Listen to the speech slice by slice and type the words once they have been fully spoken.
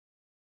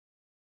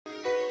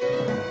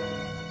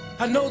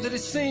I know that it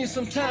seems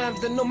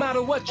sometimes that no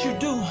matter what you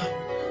do,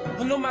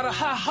 or no matter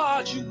how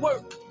hard you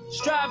work,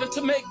 striving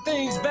to make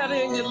things better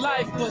in your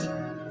life,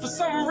 but for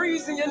some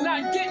reason you're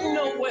not getting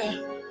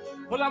nowhere.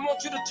 Well, I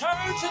want you to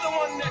turn to the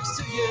one next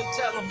to you and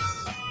tell them,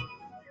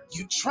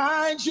 you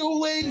tried your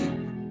way,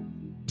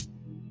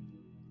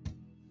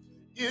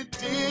 it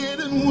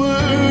didn't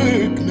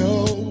work,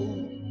 no.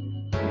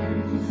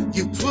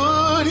 You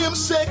put him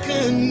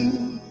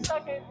second,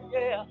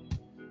 yeah,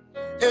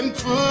 and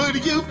put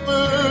you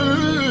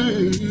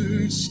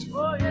first.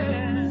 Oh,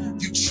 yeah.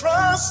 You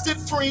trusted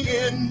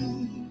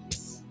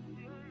friends,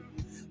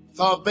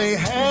 thought they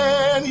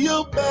had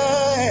your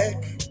back.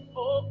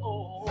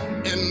 Oh.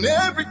 And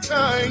every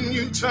time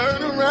you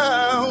turn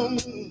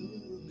around,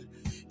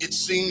 it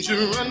seems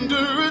you're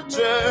under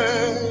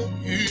attack.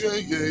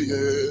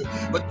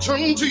 Yeah. But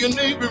turn to your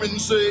neighbor and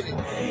say,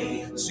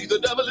 hey, see, the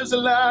devil is a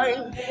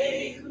lie.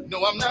 Hey,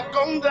 no, I'm not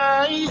gonna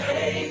die.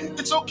 Hey,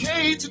 it's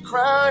okay to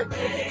cry,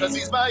 cause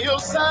he's by your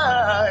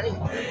side.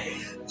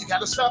 You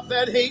gotta stop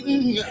that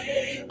hating.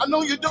 I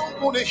know you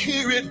don't want to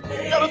hear it.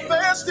 Gotta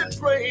fast and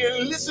pray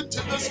and listen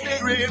to the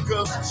Spirit,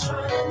 cause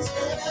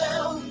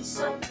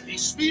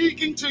he's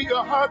speaking to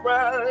your heart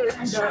right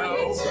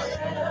now.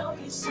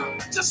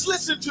 Just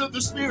listen to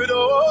the Spirit.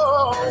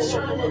 Oh,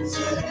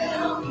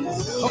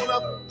 hold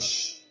up.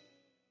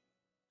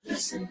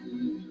 Listen.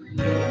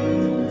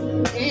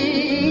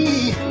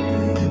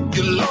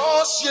 You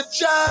lost your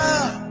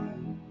job.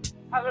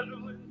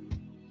 Hallelujah.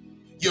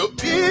 Your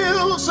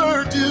bills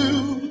are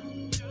due,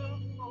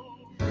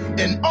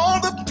 and all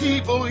the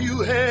people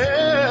you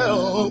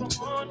helped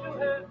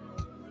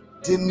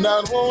did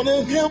not want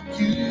to help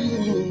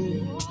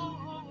you.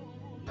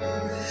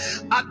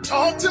 I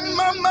talked to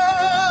my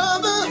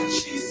mother,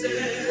 she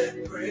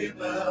said, pray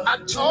about. I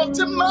talked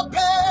to my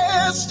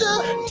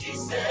pastor, he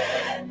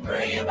said,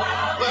 pray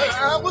about. But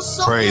I was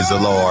so praise the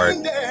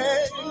Lord.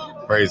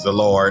 Praise the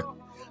Lord.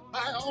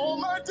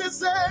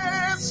 This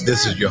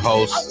is your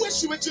host,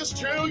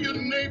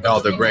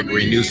 Elder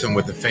Gregory Newsom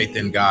with the Faith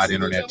in God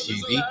Internet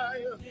TV.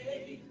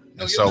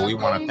 And so we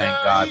want to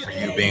thank God for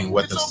you being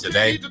with us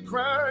today.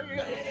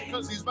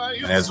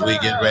 And as we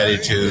get ready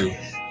to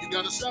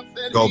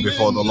go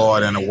before the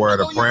Lord in a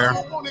word of prayer,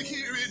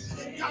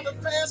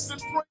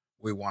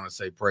 we want to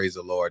say praise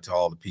the Lord to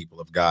all the people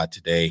of God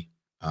today.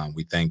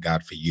 We thank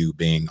God for you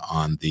being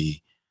on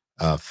the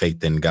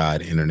Faith in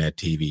God Internet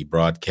TV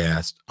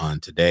broadcast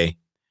on today.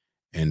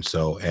 And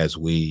so as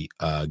we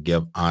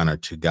give honor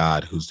to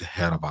God, who's the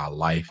head of our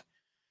life,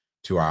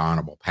 to our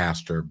honorable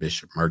pastor,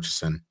 Bishop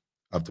Murchison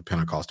of the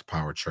Pentecostal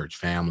Power Church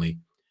family,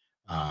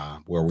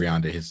 where we're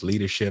under his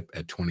leadership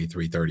at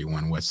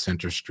 2331 West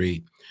Center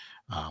Street.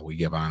 We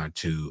give honor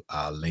to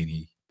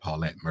Lady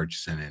Paulette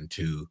Murchison and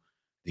to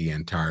the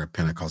entire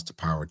Pentecostal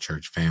Power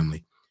Church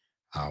family.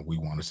 We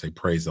want to say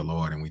praise the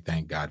Lord, and we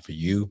thank God for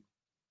you.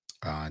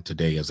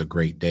 Today is a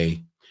great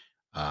day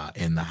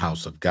in the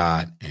house of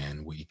God,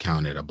 and we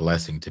count it a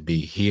blessing to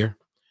be here.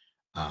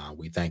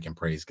 We thank and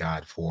praise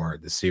God for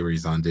the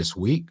series on this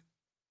week.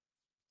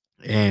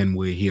 And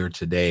we're here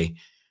today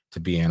to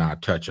be in our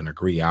touch and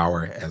agree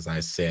hour. As I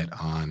said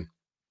on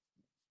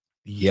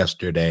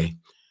yesterday,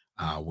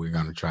 we're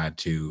going to try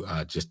to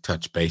just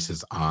touch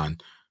bases on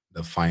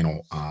the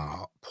final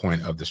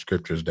point of the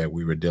scriptures that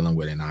we were dealing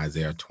with in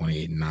Isaiah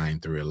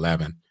 28:9 through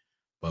 11.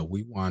 But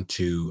we want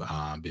to,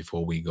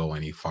 before we go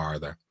any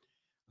farther,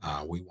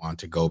 we want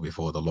to go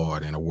before the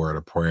Lord in a word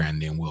of prayer,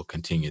 and then we'll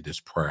continue this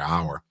prayer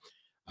hour.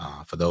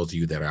 For those of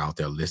you that are out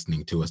there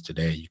listening to us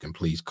today, you can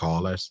please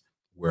call us.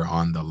 We're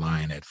on the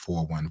line at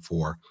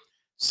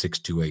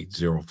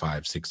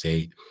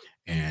 414-628-0568.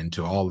 And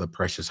to all the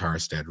precious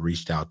hearts that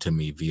reached out to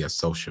me via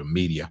social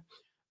media,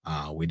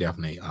 we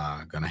definitely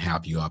are going to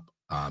have you up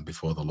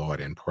before the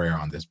Lord in prayer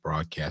on this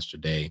broadcast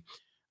today.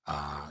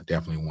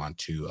 Definitely want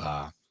to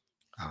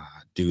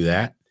do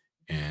that.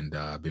 And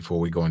before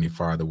we go any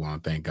farther, we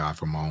want to thank God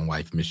for my own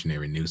wife,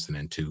 Missionary Newsom,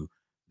 and to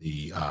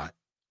the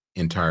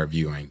entire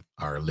viewing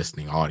or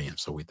listening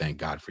audience. So we thank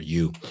God for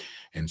you.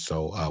 And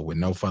so with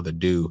no further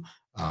ado,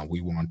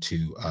 we want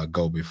to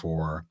go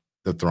before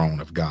the throne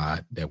of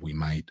God that we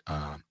might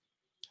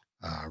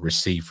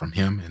receive from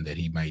him and that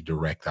he may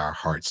direct our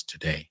hearts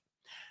today.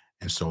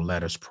 And so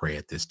let us pray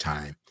at this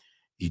time.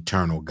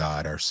 Eternal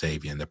God, our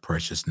Savior, in the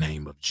precious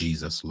name of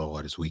Jesus,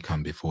 Lord, as we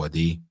come before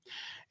thee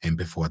and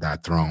before thy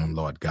throne,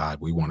 Lord God,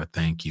 we want to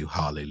thank you.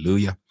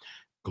 Hallelujah.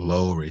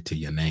 Glory to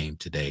your name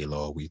today,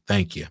 Lord. We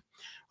thank you,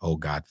 oh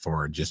God,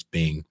 for just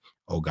being,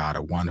 oh God,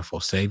 a wonderful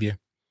Savior.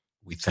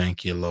 We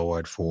thank you,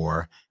 Lord,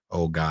 for,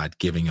 oh God,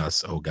 giving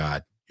us, oh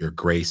God, your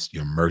grace,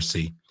 your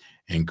mercy,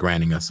 and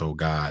granting us, oh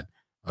God,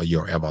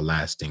 your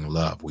everlasting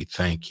love. We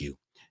thank you,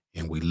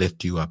 and we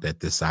lift you up at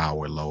this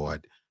hour,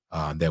 Lord,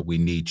 that we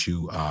need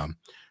you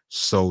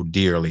so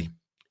dearly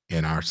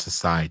in our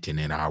society and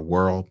in our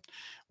world.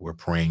 We're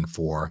praying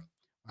for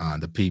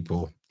the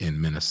people in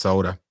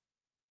Minnesota.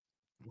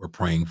 We're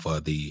praying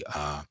for the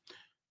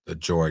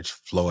George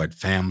Floyd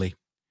family.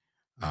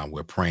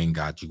 We're praying,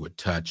 God, you would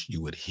touch,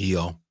 you would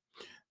heal,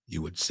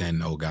 You would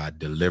send, oh God,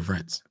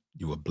 deliverance.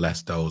 You would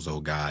bless those,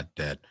 oh God,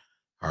 that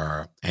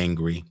are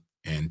angry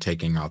and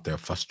taking out their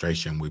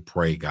frustration. We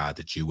pray, God,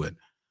 that you would,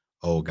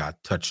 oh God,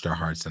 touch their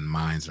hearts and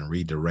minds and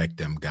redirect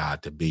them,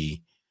 God, to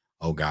be,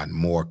 oh God,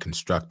 more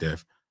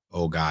constructive,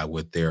 oh God,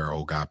 with their,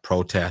 oh God,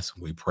 protests.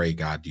 We pray,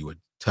 God, you would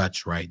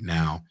touch right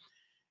now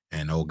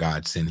and, oh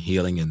God, send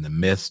healing in the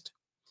midst,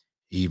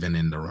 even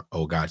in the,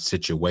 oh God,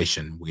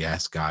 situation. We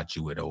ask, God,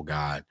 you would, oh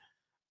God,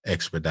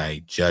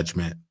 expedite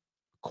judgment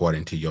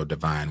according to your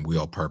divine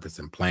will, purpose,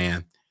 and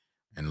plan.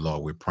 And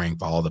Lord, we're praying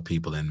for all the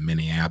people in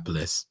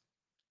Minneapolis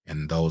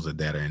and those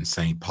that are in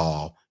St.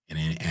 Paul and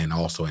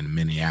also in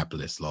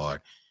Minneapolis,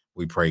 Lord.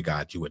 We pray,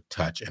 God, you would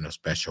touch in a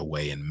special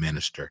way and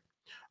minister,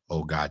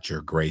 oh God,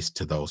 your grace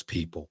to those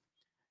people.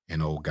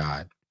 And oh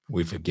God,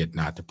 we forget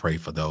not to pray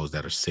for those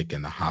that are sick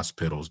in the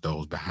hospitals,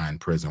 those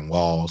behind prison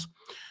walls,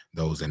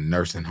 those in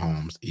nursing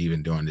homes,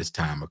 even during this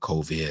time of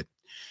COVID.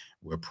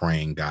 We're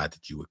praying, God,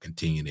 that you would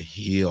continue to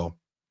heal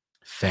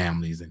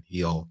families and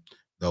heal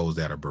those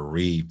that are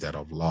bereaved, that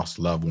have lost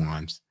loved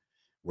ones.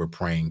 We're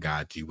praying,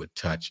 God, you would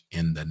touch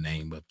in the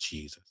name of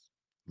Jesus.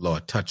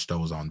 Lord, touch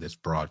those on this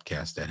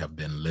broadcast that have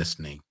been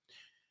listening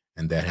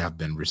and that have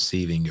been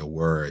receiving your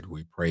word.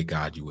 We pray,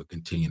 God, you would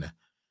continue to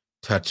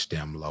touch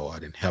them,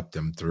 Lord, and help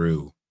them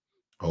through,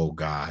 oh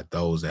God,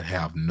 those that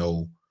have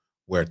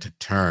nowhere to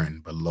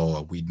turn. But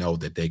Lord, we know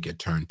that they can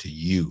turn to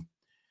you,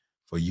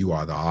 for you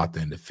are the author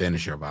and the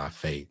finisher of our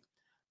faith.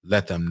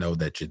 Let them know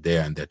that you're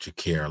there and that you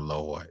care,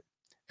 Lord.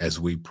 As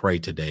we pray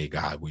today,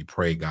 God, we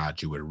pray,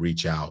 God, you would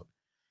reach out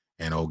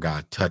and, oh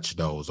God, touch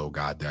those, oh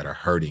God, that are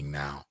hurting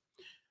now.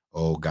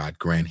 Oh God,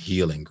 grant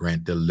healing,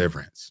 grant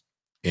deliverance.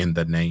 In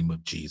the name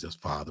of Jesus,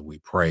 Father, we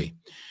pray,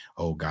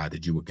 oh God,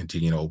 that you would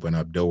continue to open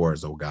up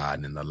doors, oh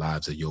God, in the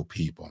lives of your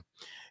people.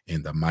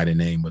 In the mighty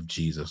name of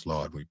Jesus,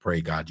 Lord, we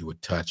pray, God, you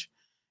would touch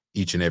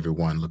each and every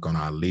one. Look on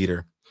our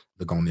leader,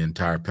 look on the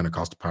entire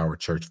Pentecostal Power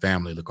Church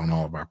family, look on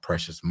all of our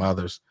precious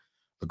mothers,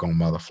 look on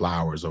Mother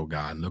Flowers, oh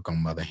God, look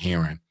on Mother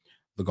Heron,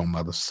 look on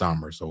Mother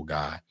Summers, oh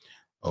God.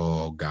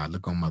 Oh God,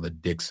 look on Mother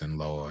Dixon,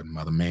 Lord,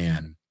 Mother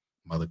Mann,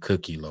 Mother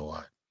Cookie,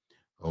 Lord.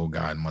 Oh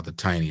God, Mother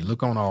Tiny,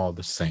 look on all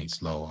the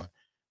saints, Lord.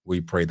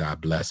 We pray thy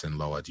blessing,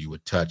 Lord. You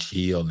would touch,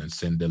 heal, and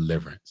send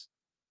deliverance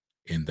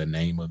in the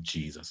name of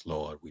Jesus,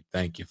 Lord. We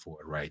thank you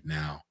for it right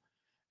now.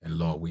 And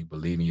Lord, we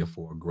believe in you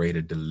for a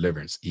greater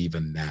deliverance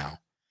even now.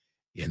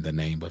 In the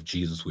name of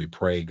Jesus, we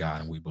pray,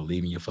 God, and we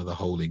believe in you for the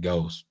Holy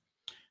Ghost.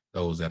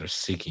 Those that are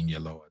seeking you,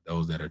 Lord,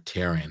 those that are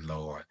tarrying,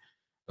 Lord,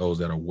 those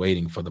that are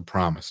waiting for the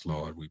promise,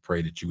 Lord. We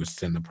pray that you would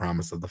send the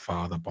promise of the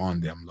Father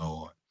upon them,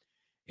 Lord.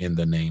 In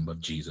the name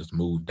of Jesus,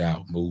 move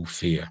doubt, move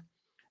fear.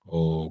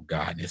 Oh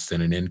God, and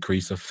send an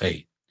increase of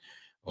faith.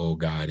 Oh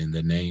God, in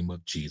the name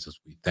of Jesus,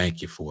 we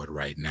thank you for it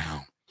right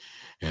now.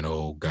 And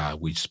oh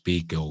God, we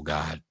speak, oh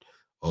God,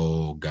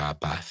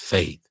 by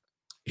faith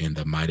in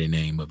the mighty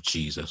name of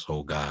Jesus,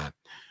 oh God.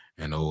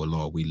 And oh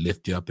Lord, we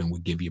lift you up and we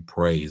give you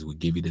praise. We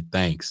give you the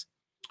thanks.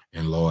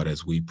 And Lord,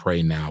 as we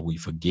pray now, we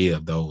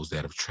forgive those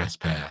that have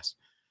trespassed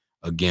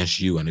against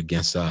you and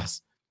against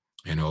us.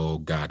 And oh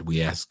God,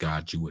 we ask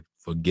God you would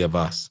forgive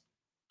us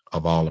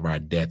of all of our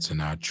debts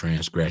and our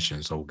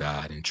transgressions, oh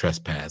God, and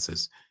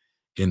trespasses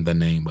in the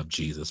name of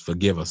Jesus.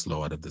 Forgive us,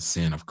 Lord, of the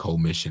sin of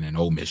commission and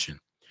omission.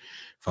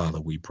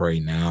 Father, we pray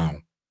now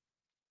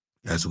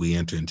as we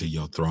enter into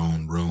your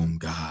throne room,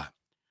 God.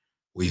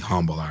 We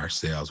humble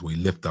ourselves. We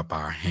lift up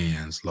our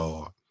hands,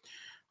 Lord.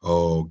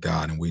 Oh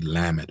God, and we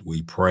lament.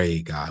 We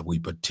pray, God. We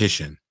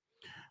petition,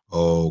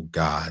 oh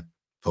God,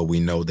 for we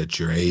know that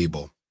you're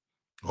able,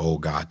 oh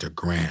God, to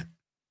grant,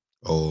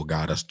 oh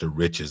God, us the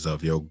riches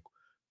of your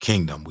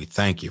kingdom. We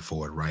thank you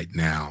for it right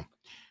now.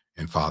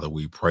 And Father,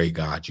 we pray,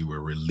 God, you will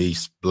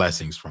release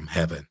blessings from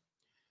heaven,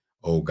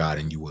 oh God,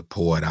 and you would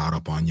pour it out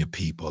upon your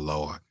people,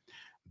 Lord,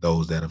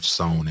 those that have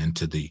sown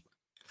into the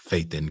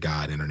Faith in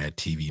God Internet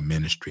TV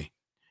ministry.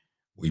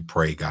 We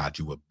pray, God,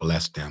 you would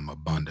bless them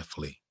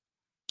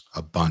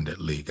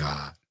abundantly,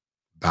 God,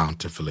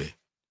 bountifully,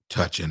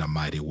 touch in a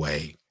mighty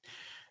way.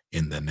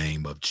 In the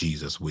name of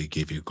Jesus, we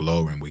give you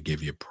glory and we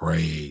give you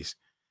praise.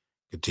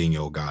 Continue,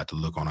 oh God, to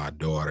look on our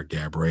daughter,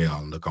 Gabrielle,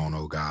 and look on,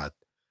 oh God,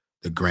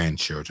 the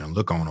grandchildren.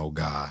 Look on, oh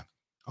God,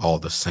 all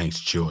the saints'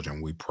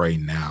 children. We pray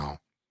now,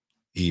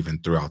 even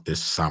throughout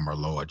this summer,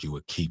 Lord, you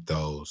would keep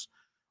those,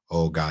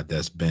 oh God,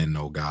 that's been,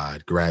 oh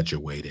God,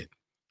 graduated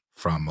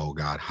from, oh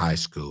God, high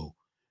school.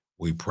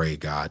 We pray,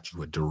 God, you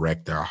would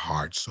direct their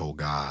hearts, oh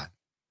God.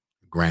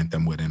 Grant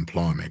them with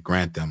employment.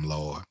 Grant them,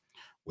 Lord,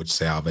 with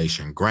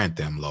salvation. Grant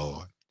them,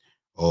 Lord,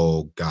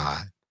 oh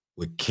God,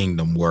 with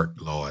kingdom work,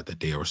 Lord, that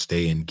they will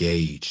stay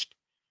engaged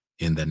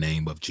in the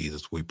name of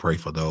Jesus. We pray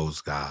for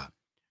those, God,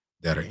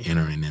 that are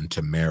entering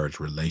into marriage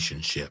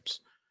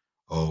relationships.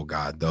 Oh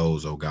God,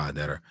 those, oh God,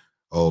 that are,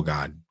 oh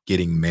God,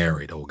 getting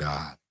married, oh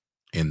God,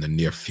 in the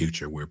near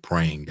future. We're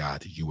praying,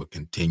 God, that you would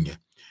continue,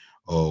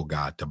 oh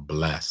God, to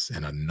bless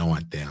and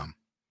anoint them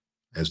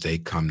as they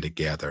come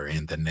together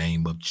in the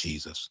name of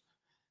Jesus.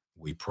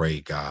 We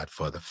pray, God,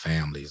 for the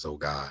families, oh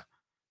God,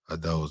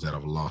 of those that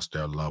have lost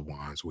their loved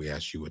ones. We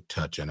ask you would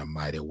touch in a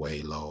mighty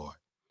way, Lord.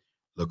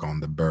 look on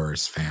the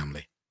Burris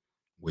family.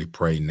 We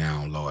pray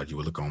now, Lord, you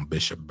would look on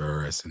Bishop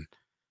Burris and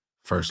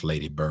First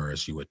Lady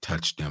Burris. You would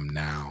touch them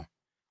now.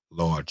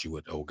 Lord, you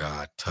would, oh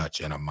God,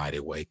 touch in a mighty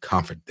way,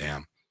 comfort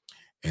them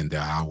in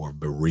their hour of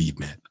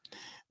bereavement.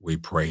 We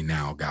pray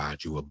now,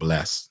 God, you will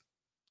bless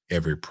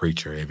every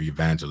preacher, every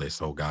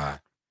evangelist, oh God,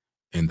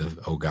 in the,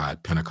 oh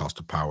God,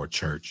 Pentecostal Power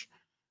Church.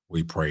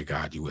 We pray,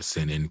 God, you will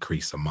send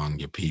increase among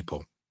your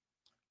people.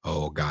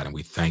 Oh God, and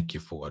we thank you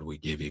for it. We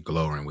give you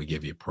glory and we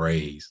give you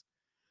praise.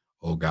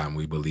 Oh God, and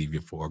we believe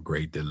you for a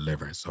great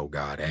deliverance. Oh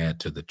God, add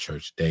to the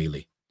church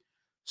daily,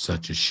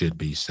 such as should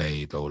be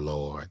saved, oh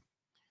Lord.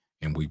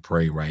 And we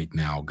pray right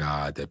now,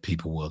 God, that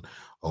people will,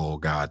 oh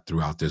God,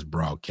 throughout this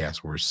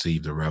broadcast will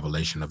receive the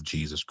revelation of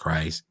Jesus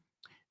Christ.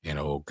 And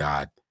oh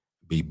God,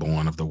 be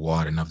born of the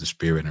water and of the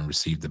Spirit and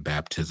receive the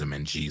baptism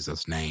in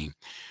Jesus' name.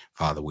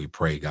 Father, we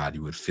pray, God,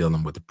 you would fill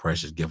them with the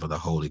precious gift of the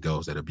Holy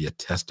Ghost. That'll be a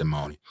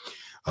testimony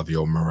of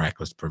your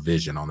miraculous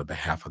provision on the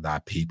behalf of thy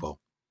people.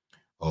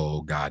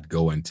 Oh God,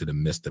 go into the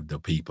midst of the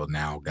people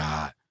now,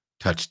 God.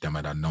 Touch them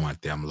and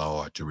anoint them,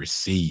 Lord, to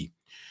receive,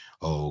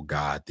 oh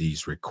God,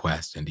 these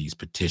requests and these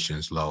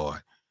petitions,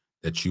 Lord,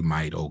 that you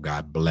might, oh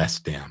God, bless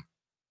them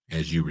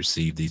as you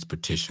receive these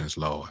petitions,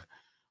 Lord.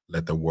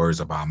 Let the words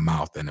of our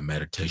mouth and the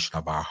meditation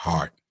of our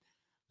heart,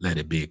 let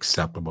it be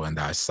acceptable in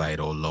thy sight,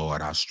 O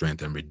Lord, our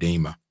strength and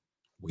redeemer.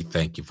 We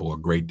thank you for a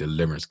great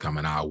deliverance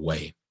coming our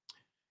way.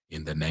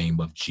 In the name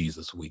of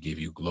Jesus, we give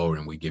you glory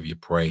and we give you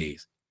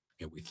praise.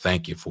 And we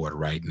thank you for it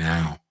right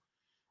now,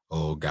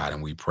 oh God.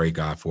 And we pray,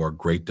 God, for a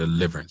great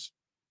deliverance,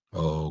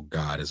 oh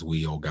God, as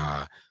we, oh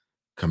God,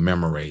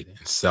 commemorate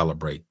and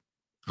celebrate,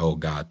 oh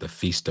God, the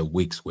Feast of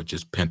Weeks, which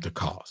is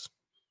Pentecost.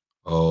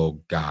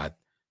 Oh God,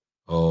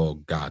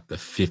 the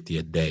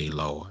 50th day,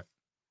 Lord.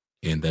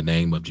 In the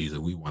name of Jesus,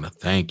 we want to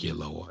thank you,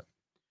 Lord,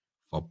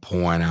 for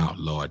pouring out,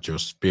 Lord, your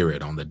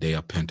Spirit on the day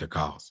of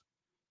Pentecost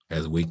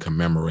as we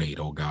commemorate,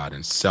 oh God,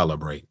 and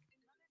celebrate.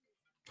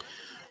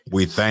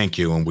 We thank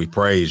you and we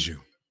praise you.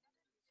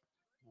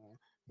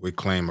 We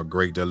claim a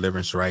great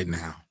deliverance right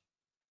now.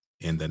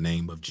 In the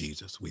name of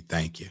Jesus, we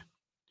thank you.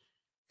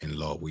 And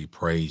Lord, we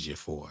praise you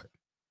for it.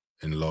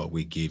 And Lord,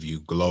 we give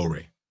you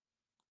glory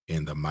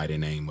in the mighty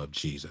name of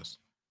Jesus.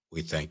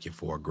 We thank you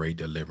for a great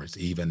deliverance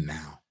even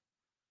now.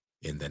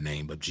 In the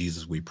name of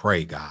Jesus, we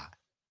pray, God.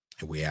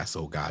 And we ask,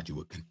 oh God, you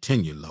would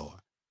continue, Lord,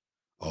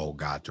 oh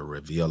God, to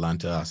reveal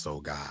unto us, oh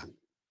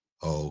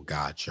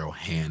God, your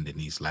hand in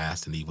these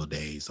last and evil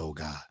days, oh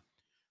God,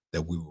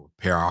 that we will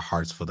prepare our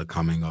hearts for the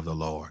coming of the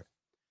Lord.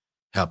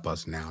 Help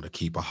us now to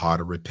keep a heart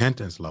of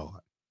repentance,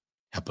 Lord.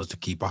 Help us to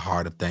keep a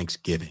heart of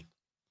thanksgiving.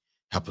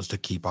 Help us to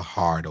keep a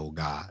heart, oh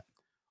God,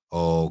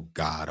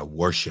 of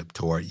worship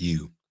toward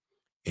you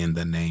in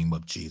the name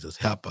of Jesus.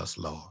 Help us,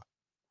 Lord,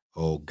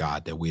 oh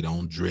God, that we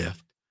don't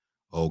drift,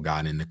 oh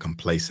God, into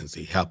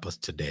complacency. Help us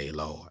today,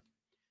 Lord.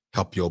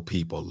 Help your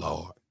people,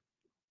 Lord.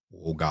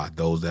 Oh God,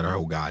 those that are,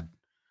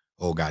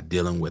 oh God,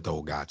 dealing with,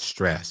 oh God,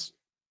 stress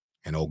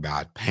and, oh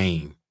God,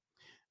 pain.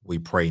 We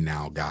pray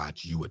now, God,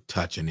 you would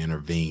touch and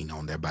intervene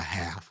on their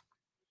behalf.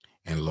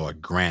 And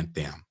Lord, grant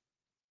them,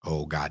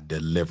 oh God,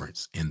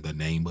 deliverance in the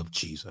name of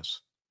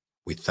Jesus.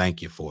 We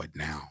thank you for it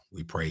now.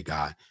 We pray,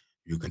 God,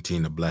 you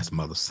continue to bless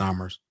Mother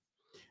Summers.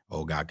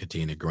 Oh God,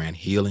 continue to grant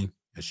healing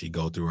as she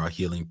go through her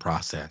healing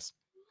process.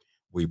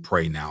 We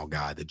pray now,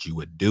 God, that you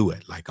would do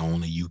it like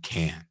only you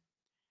can.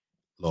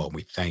 Lord,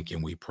 we thank you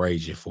and we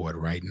praise you for it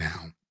right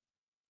now.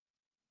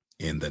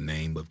 In the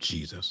name of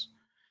Jesus,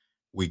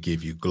 we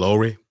give you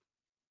glory.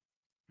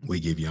 We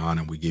give you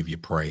honor. We give you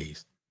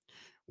praise.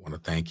 I want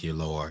to thank you,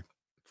 Lord,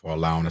 for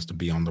allowing us to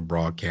be on the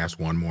broadcast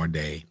one more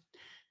day.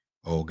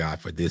 Oh God,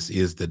 for this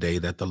is the day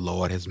that the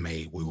Lord has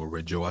made. We will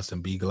rejoice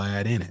and be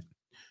glad in it.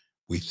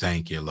 We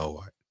thank you,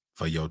 Lord,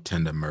 for your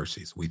tender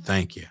mercies. We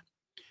thank you.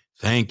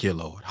 Thank you,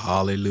 Lord.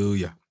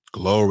 Hallelujah.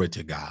 Glory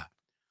to God.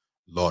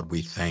 Lord,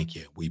 we thank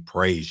you. We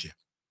praise you.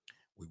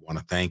 We want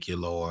to thank you,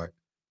 Lord.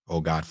 Oh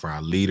God, for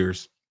our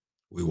leaders.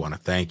 We want to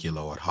thank you,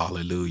 Lord.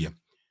 Hallelujah.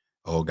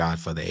 Oh God,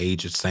 for the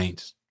aged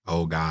saints.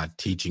 Oh God,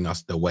 teaching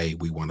us the way.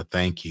 We want to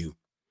thank you.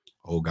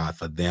 Oh God,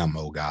 for them,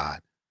 oh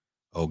God.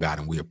 Oh God,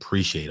 and we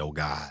appreciate, oh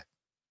God,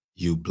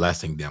 you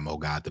blessing them, oh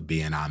God, to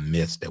be in our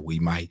midst that we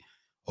might,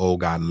 oh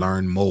God,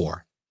 learn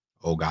more,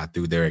 oh God,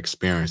 through their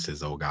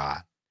experiences, oh God,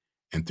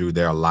 and through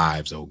their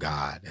lives, oh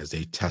God, as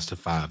they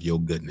testify of your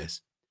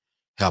goodness.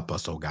 Help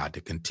us, oh God,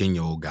 to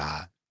continue, oh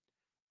God,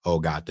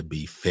 to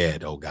be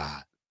fed, oh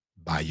God,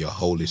 by your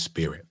Holy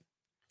Spirit.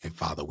 And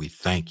Father, we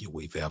thank you.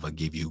 We forever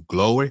give you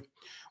glory.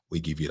 We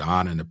give you the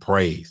honor and the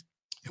praise.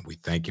 And we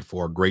thank you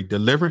for a great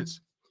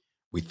deliverance.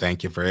 We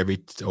thank you for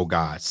every, oh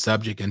God,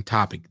 subject and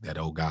topic that,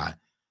 oh God,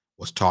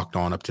 was talked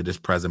on up to this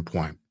present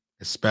point,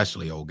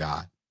 especially, oh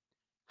God,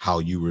 how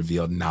you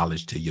reveal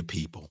knowledge to your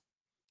people.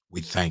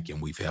 We thank you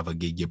and we forever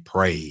give you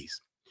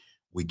praise.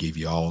 We give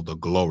you all the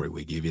glory.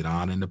 We give you the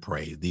honor and the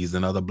praise. These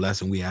and other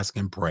blessings we ask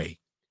and pray.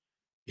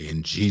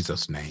 In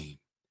Jesus' name,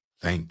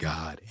 thank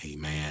God.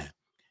 Amen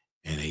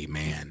and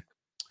amen.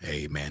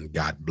 Amen.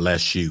 God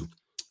bless you.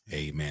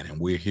 Amen.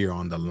 And we're here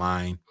on the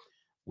line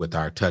with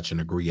our Touch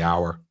and Agree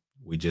Hour.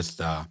 We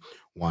just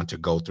want to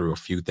go through a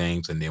few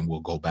things and then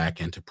we'll go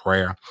back into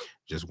prayer.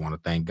 Just want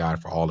to thank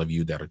God for all of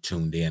you that are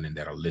tuned in and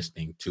that are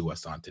listening to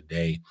us on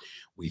today.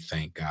 We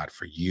thank God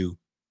for you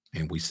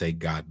and we say,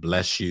 God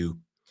bless you.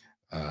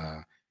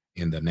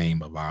 In the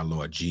name of our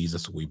Lord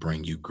Jesus, we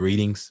bring you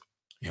greetings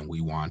and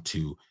we want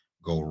to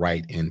go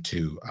right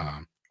into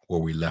where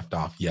we left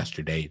off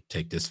yesterday.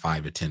 Take this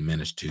 5 to 10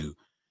 minutes to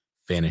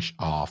finish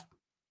off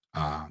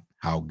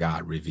how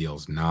God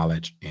reveals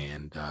knowledge.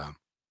 And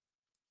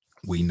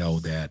we know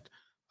that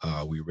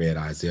we read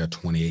Isaiah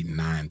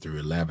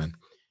 28:9-11,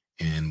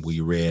 and we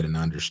read and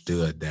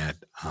understood that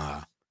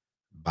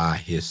by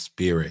his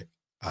spirit,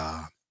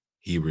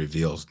 he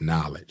reveals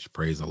knowledge.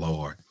 Praise the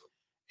Lord.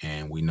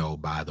 And we know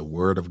by the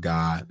word of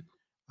God,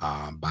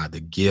 by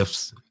the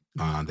gifts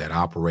that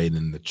operate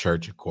in the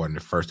church, according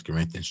to 1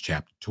 Corinthians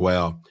chapter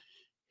 12,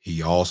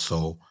 he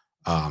also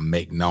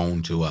make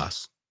known to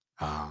us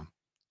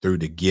through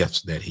the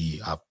gifts that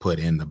he put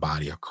in the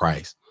body of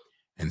Christ.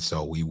 And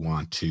so we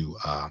want to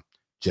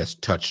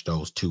just touch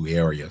those two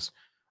areas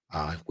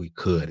if we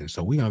could. And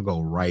so we're going to go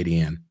right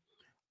in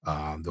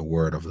the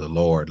word of the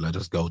Lord. Let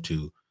us go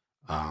to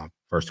 1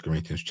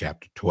 Corinthians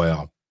chapter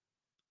 12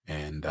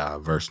 and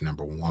verse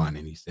number 1.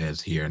 And he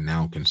says here,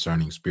 now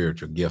concerning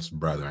spiritual gifts,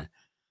 brethren,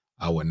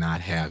 I would not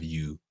have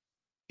you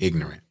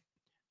ignorant.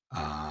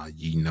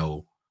 Ye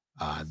know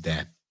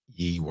that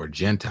ye were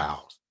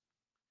Gentiles,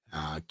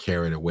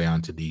 carried away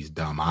unto these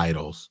dumb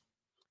idols,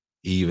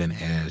 even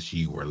as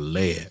ye were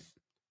led.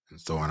 And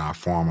so in our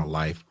former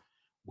life,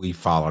 we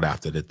followed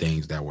after the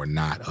things that were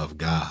not of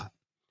God.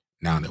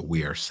 Now that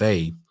we are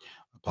saved,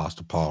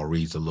 Apostle Paul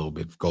goes a little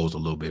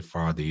bit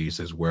farther. He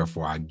says,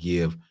 wherefore I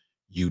give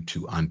you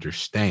to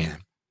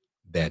understand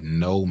that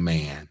no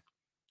man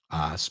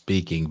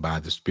speaking by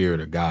the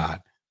Spirit of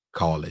God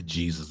call it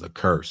Jesus a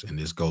curse. And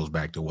this goes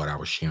back to what I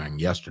was sharing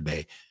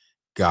yesterday.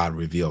 God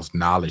reveals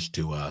knowledge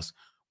to us.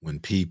 When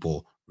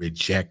people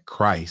reject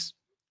Christ,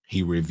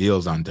 he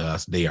reveals unto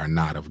us they are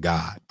not of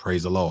God.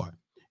 Praise the Lord.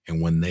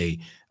 And when they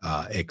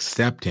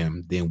accept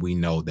him, then we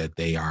know that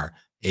they are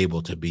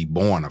able to be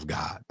born of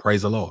God.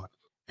 Praise the Lord.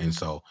 And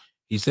so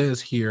he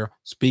says here,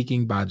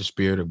 speaking by the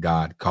Spirit of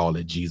God, call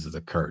it Jesus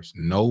a curse.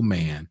 No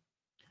man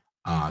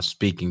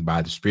speaking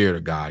by the Spirit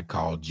of God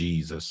called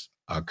Jesus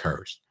a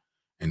curse.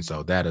 And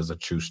so that is a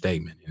true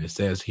statement. And it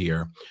says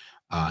here,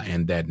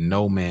 and that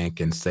no man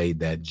can say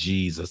that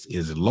Jesus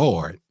is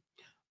Lord,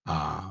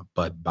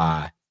 but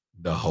by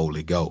the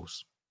Holy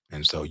Ghost.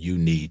 And so you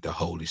need the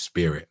Holy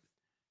Spirit,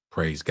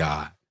 praise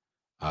God,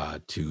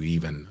 to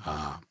even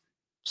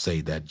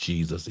say that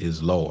Jesus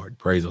is Lord.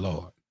 Praise the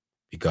Lord.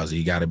 Because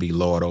he got to be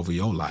Lord over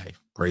your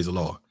life. Praise the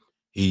Lord.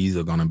 He's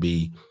either going to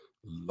be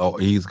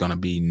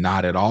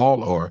not at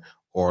all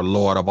or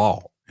Lord of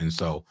all. And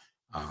so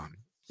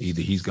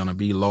either he's going to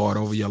be Lord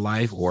over your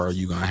life or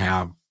you're going to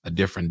have a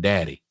different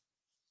daddy.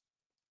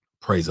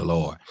 Praise the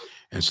Lord.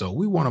 And so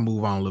we want to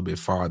move on a little bit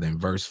farther. In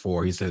verse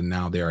 4, he says,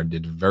 now there are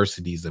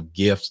diversities of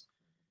gifts.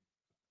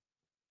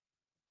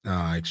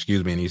 And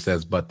he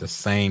says, but the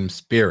same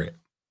Spirit.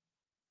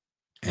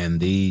 And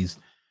these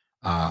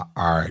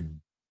are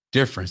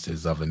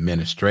differences of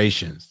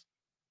administrations,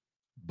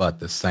 but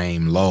the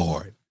same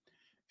Lord.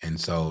 And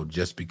so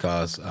just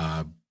because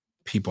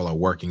people are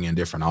working in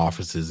different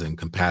offices and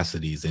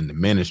capacities in the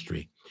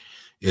ministry,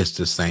 it's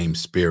the same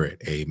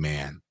Spirit,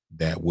 amen,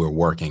 that we're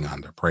working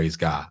under. Praise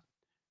God.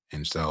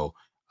 And so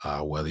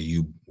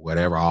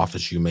whatever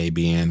office you may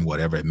be in,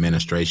 whatever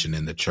administration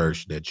in the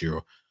church that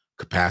your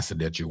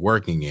capacity that you're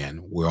working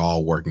in, we're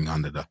all working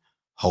under the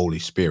Holy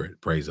Spirit.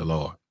 Praise the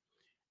Lord.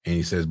 And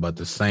he says, but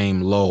the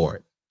same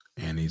Lord.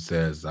 And he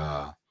says,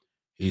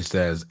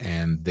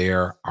 and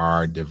there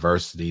are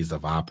diversities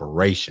of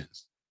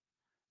operations,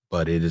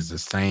 but it is the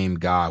same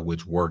God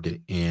which worketh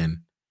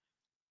in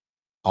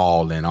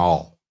all.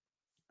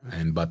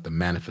 And but the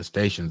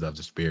manifestations of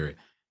the Spirit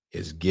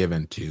is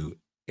given to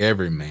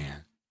every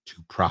man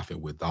to profit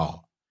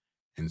withal.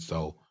 And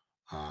so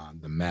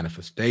the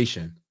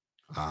manifestation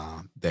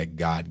that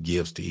God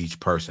gives to each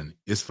person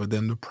is for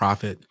them to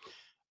profit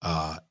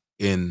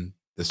in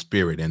the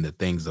Spirit and the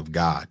things of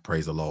God.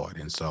 Praise the Lord.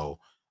 And so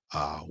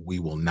we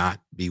will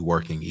not be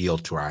working ill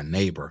to our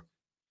neighbor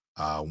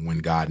when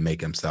God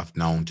make himself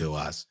known to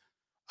us.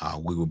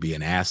 We will be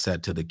an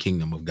asset to the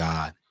kingdom of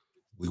God.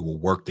 We will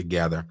work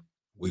together.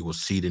 We will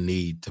see the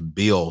need to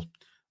build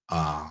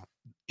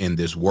in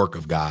this work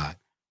of God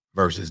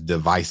versus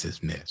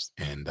divisiveness.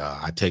 And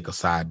I take a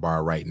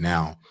sidebar right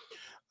now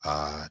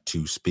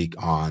to speak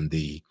on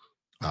the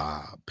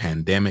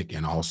pandemic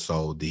and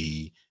also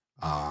the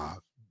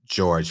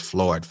George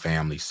Floyd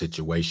family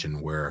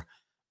situation where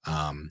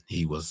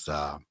he was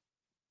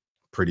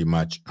pretty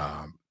much,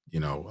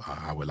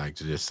 I would like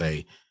to just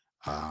say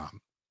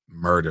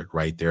murdered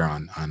right there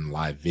on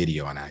live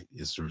video. And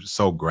it's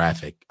so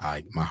graphic.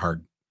 My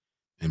heart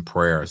and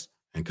prayers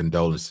and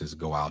condolences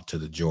go out to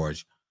the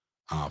George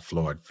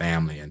Floyd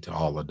family and to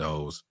all of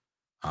those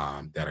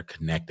that are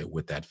connected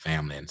with that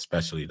family, and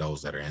especially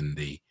those that are in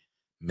the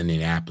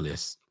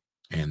Minneapolis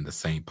and the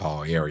St.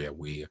 Paul area.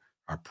 We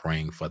are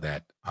praying for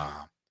that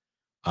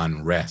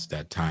unrest,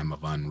 that time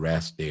of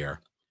unrest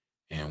there.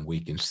 And we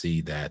can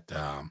see that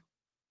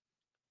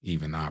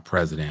even our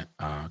president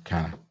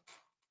kind of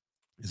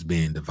is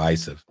being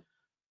divisive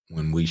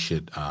when we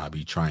should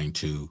be trying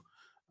to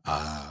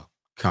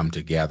come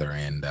together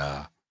and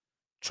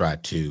try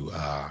to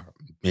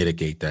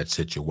mitigate that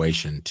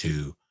situation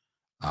to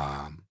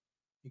um,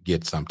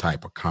 get some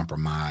type of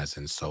compromise,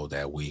 and so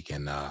that we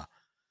can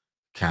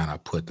kind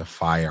of put the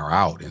fire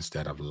out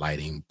instead of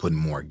putting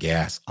more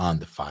gas on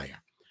the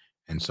fire.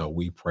 And so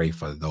we pray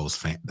for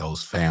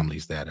those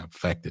families that are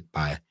affected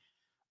by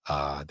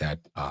that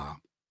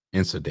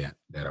incident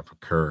that have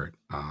occurred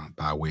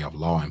by way of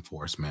law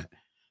enforcement.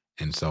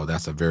 And so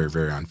that's a very,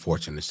 very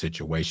unfortunate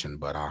situation.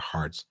 But our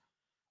hearts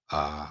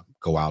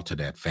go out to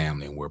that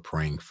family, and we're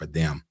praying for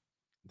them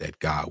that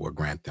God will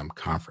grant them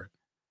comfort.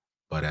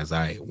 But as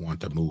I want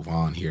to move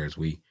on here, as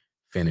we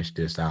finish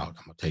this out,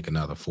 I'm going to take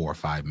another 4 or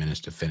 5 minutes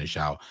to finish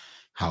out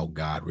how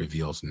God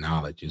reveals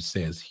knowledge. It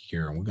says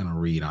here, and we're going to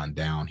read on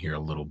down here a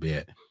little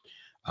bit.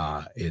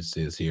 It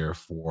says here,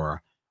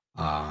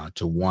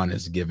 to one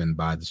is given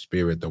by the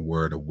Spirit the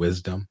word of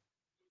wisdom,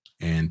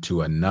 and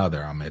to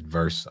another, I'm at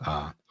 1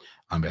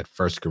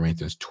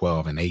 Corinthians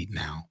 12:8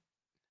 now.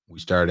 We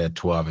started at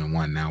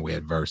 12:1. Now we're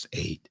at verse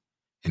 8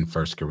 in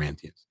 1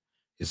 Corinthians.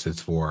 It says,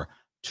 for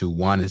to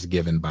one is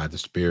given by the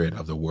Spirit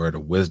of the word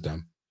of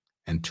wisdom,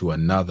 and to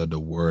another the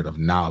word of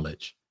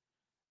knowledge,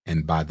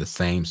 and by the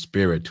same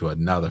Spirit to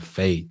another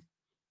faith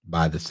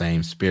by the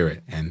same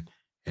Spirit. And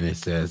it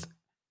says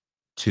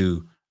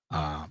to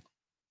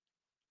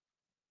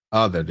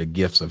other the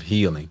gifts of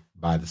healing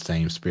by the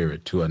same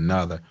Spirit, to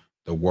another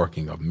the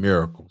working of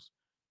miracles,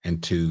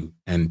 and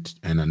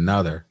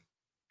another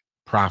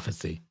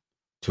prophecy,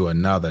 to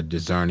another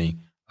discerning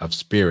of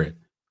spirit,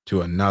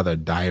 to another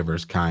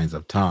divers kinds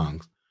of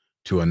tongues,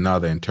 to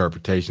another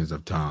interpretations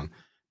of tongue.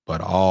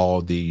 But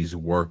all these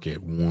work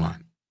at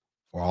one.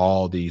 For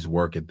all these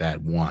work at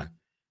that one,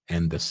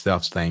 and the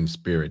self same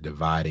Spirit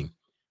dividing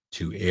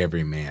to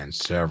every man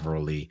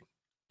severally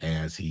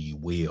as he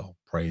will.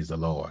 Praise the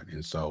Lord.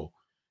 And so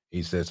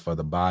he says, for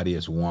the body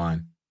is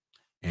one,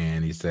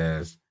 and he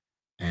says,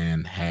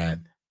 and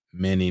had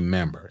many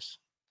members,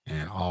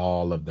 and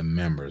all of the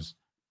members,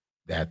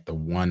 that the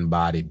one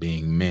body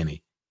being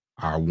many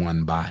are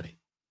one body.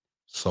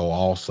 So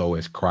also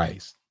is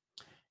Christ.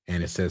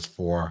 And it says,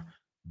 for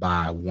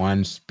by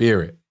one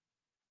Spirit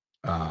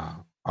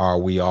are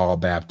we all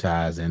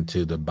baptized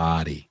into the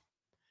body.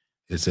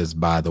 It says,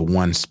 by the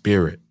one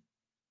Spirit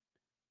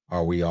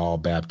are we all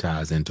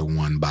baptized into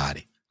one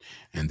body.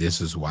 And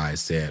this is why I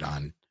said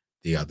on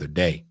the other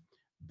day,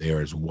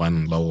 there is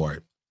one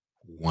Lord,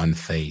 one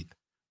faith,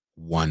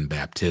 one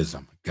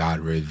baptism.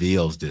 God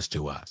reveals this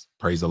to us.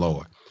 Praise the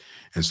Lord.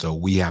 And so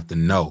we have to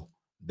know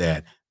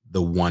that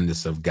the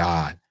oneness of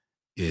God,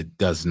 it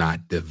does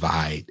not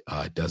divide,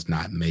 does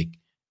not make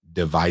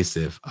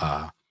divisive,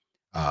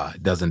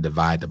 doesn't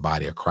divide the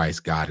body of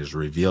Christ. God has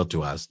revealed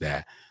to us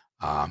that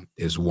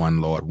is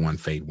one Lord, one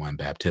faith, one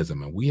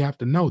baptism. And we have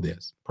to know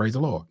this. Praise the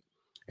Lord.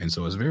 And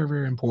so it's very,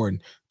 very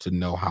important to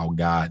know how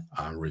God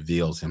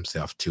reveals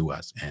himself to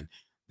us. And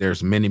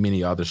there's many,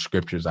 many other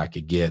scriptures I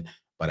could get,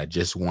 but I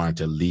just wanted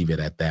to leave it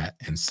at that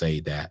and say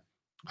that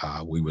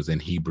we was in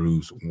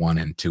Hebrews 1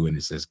 and 2, and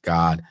it says,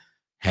 God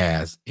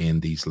has in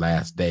these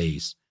last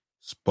days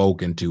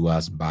spoken to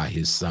us by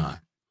his Son.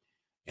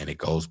 And it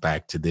goes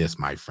back to this,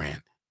 my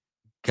friend.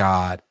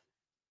 God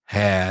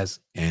has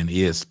and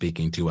is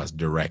speaking to us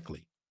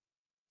directly.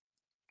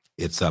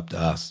 It's up to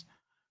us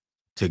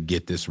to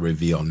get this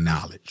revealed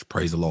knowledge.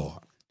 Praise the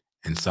Lord.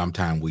 And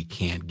sometimes we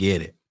can't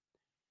get it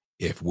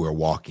if we're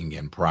walking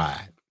in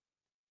pride,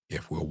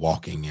 if we're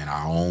walking in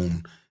our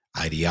own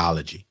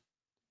ideology.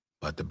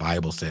 But the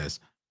Bible says,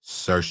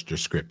 search the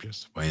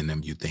scriptures, for in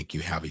them you think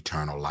you have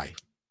eternal life.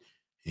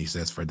 And he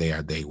says, for they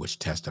are they which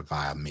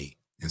testify of me,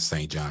 in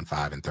St. John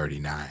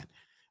 5:39.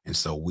 And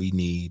so we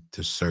need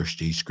to search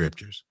these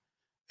scriptures.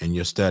 In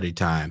your study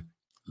time,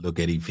 look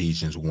at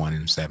Ephesians 1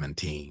 and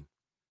 17.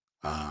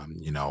 I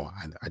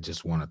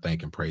just want to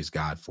thank and praise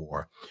God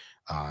for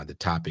the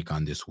topic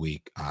on this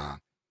week.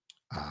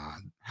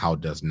 How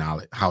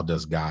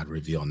does God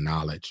reveal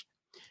knowledge?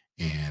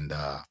 And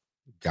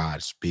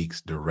God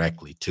speaks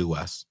directly to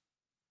us.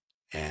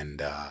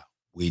 And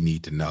we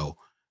need to know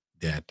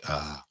that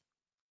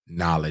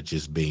knowledge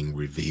is being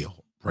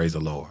revealed. Praise the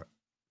Lord.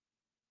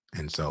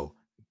 And so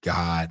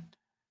God,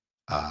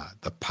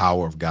 the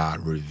power of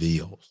God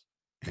reveals.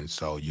 And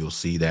so you'll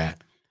see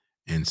that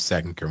in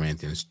 2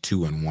 Corinthians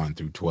 2 and 1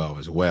 through 12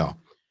 as well.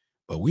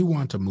 But we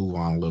want to move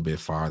on a little bit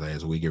farther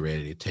as we get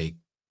ready to take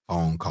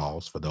phone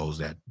calls for those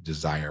that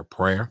desire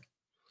prayer.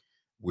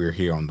 We're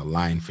here on the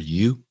line for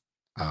you.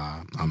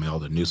 I'm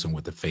Elder Newsom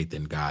with the Faith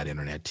in God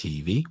Internet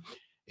TV.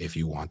 If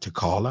you want to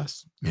call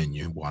us and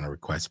you want to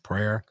request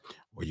prayer,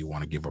 or you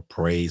want to give a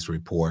praise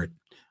report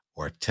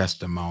or a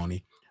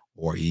testimony,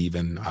 or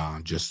even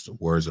just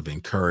words of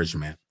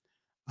encouragement,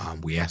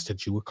 we ask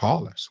that you would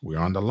call us. We're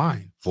on the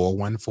line,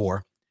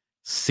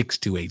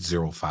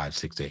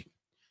 414-628-0568.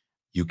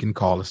 You can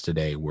call us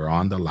today. We're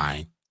on the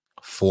line,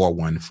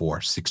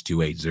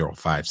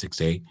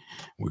 414-628-0568.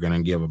 We're going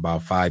to give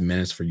about 5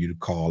 minutes for you to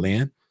call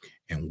in,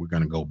 and we're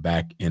going to go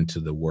back into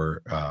the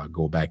word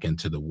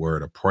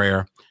of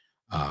prayer.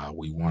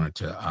 We wanted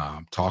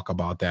to talk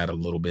about that a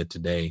little bit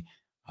today,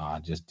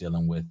 just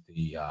dealing with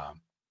the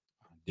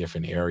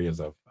different areas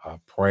of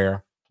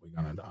prayer.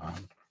 We're going to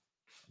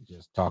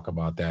just talk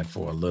about that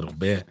for a little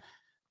bit,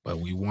 but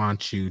we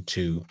want you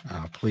to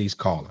please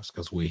call us,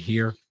 because we're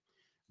here.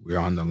 We're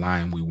on the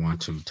line. We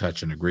want to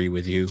touch and agree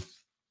with you.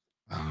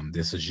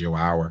 This is your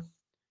hour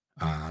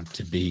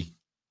to be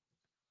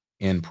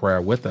in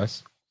prayer with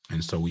us.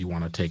 And so we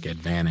want to take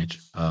advantage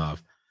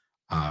of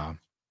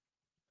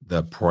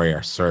the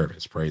prayer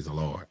service. Praise the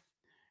Lord.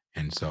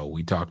 And so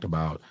we talked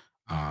about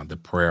the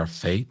prayer of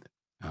faith.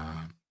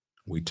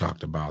 We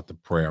talked about the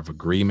prayer of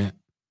agreement.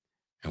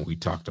 And we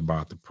talked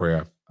about the prayer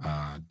of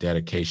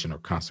dedication or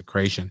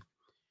consecration.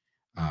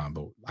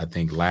 But I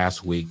think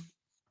last week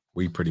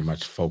we pretty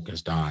much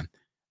focused on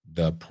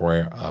the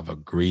prayer of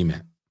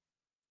agreement.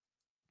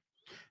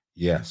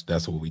 Yes,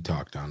 that's what we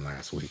talked on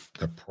last week,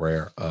 the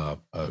prayer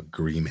of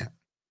agreement.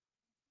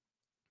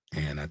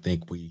 And I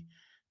think we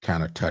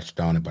kind of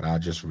touched on it, but I'll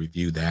just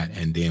review that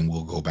and then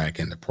we'll go back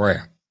into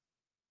prayer.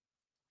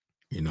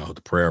 You know,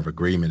 the prayer of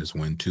agreement is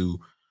when two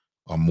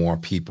or more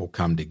people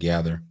come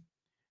together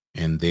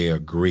and they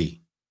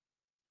agree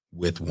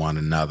with one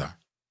another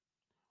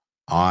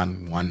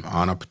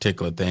on a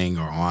particular thing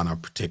or on a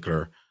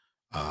particular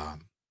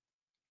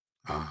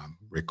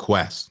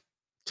request.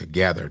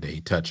 Together, they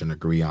touch and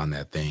agree on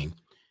that thing.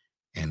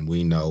 And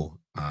we know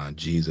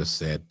Jesus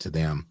said to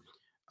them,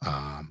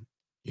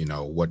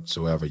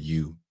 whatsoever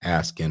you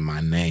ask in my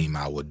name,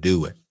 I will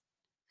do it.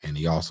 And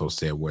he also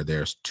said, where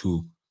there's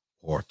 2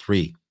 or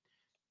 3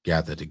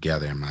 gathered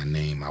together in my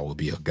name, I will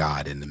be a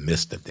God in the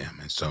midst of them.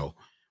 And so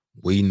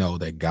we know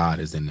that God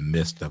is in the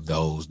midst of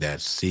those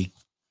that seek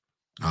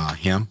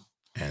him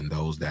and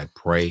those that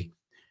pray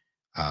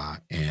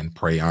and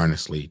pray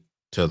earnestly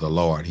to the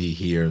Lord. He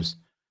hears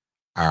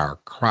our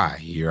cry,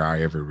 hear our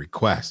every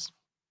request.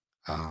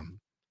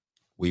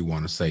 We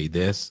want to say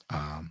this,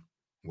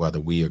 whether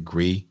we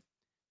agree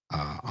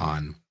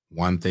on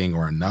one thing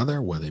or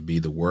another, whether it be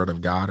the word of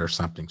God or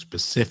something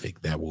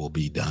specific that will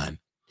be done,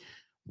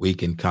 we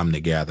can come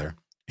together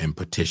and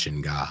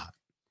petition God.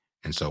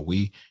 And so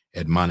we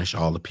admonish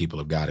all the people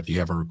of God. If you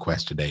have a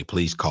request today,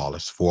 please call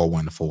us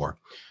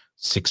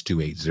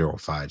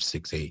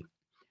 414-628-0568.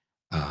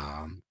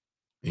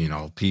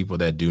 People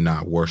that do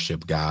not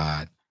worship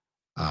God,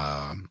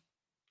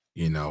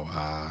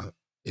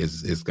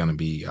 is going to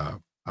be a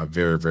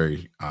very,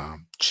 very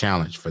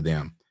challenge for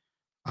them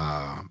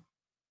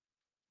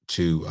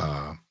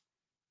to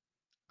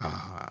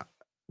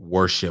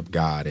worship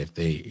God if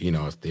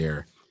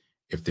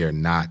they're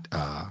not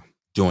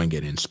doing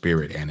it in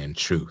spirit and in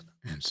truth.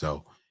 And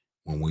so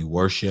when we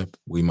worship,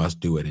 we must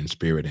do it in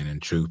spirit and in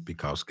truth,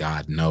 because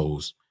God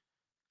knows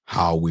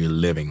how we're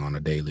living on a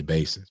daily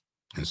basis.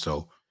 And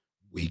so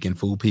we can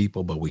fool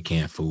people, but we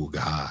can't fool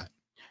God.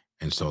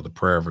 And so the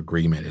prayer of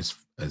agreement is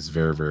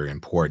very, very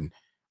important,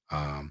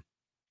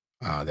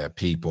 that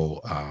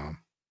people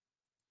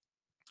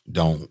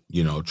don't,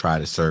 try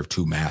to serve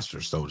 2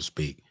 masters, so to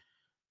speak.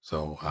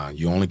 So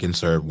you only can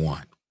serve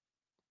one.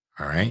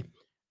 All right.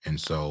 And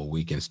so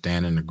we can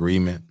stand in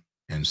agreement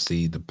and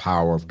see the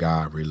power of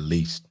God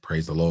released,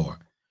 praise the Lord,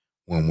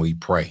 when we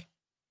pray.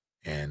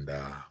 And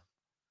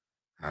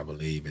I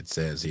believe it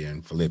says here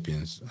in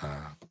Philippians,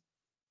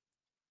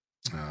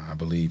 I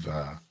believe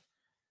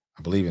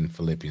in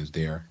Philippians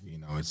there,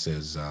 it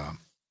says, I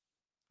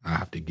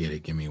have to get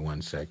it. Give me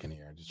 1 second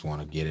here. I just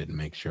want to get it and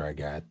make sure I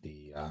got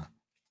the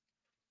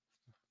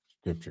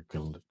scripture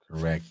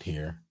correct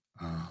here.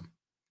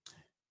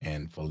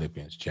 In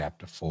Philippians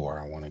chapter 4,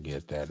 I want to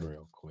get that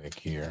real quick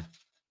here.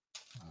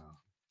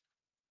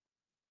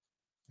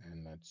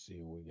 And let's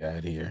see what we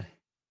got here.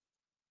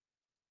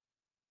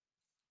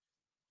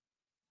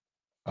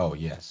 Oh,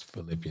 yes,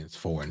 Philippians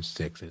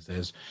 4:6. It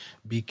says,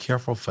 be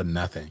careful for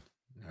nothing.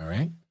 All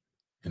right.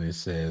 And it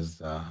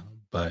says,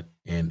 but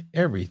in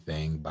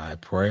everything by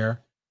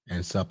prayer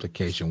and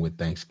supplication with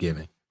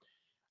thanksgiving,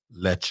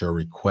 let your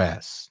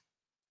requests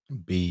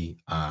be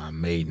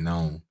made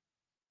known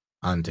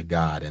unto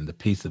God, and the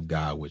peace of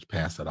God, which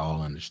passeth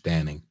all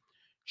understanding,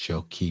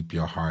 shall keep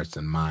your hearts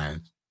and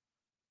minds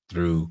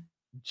through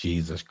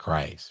Jesus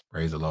Christ.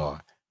 Praise the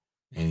Lord.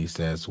 And he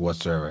says,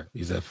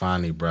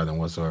 finally, brethren,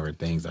 whatsoever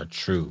things are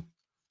true,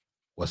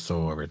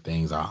 whatsoever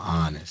things are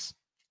honest,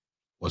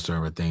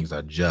 whatsoever things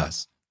are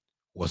just,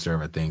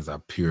 whatsoever things are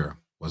pure,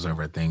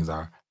 whatsoever things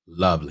are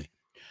lovely,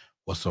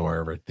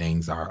 whatsoever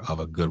things are of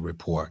a good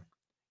report,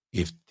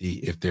 if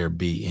there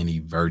be any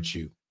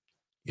virtue,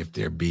 if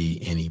there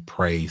be any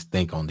praise,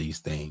 think on these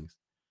things.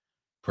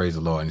 Praise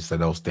the Lord. And he said,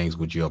 those things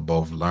which you have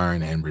both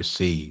learned and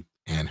received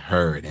and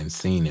heard and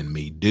seen in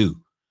me,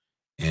 do,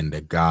 and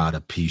the God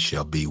of peace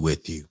shall be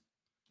with you.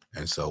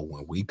 And so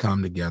when we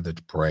come together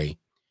to pray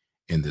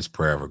in this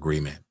prayer of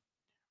agreement,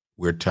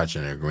 we're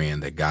touching and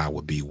agreeing that God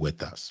will be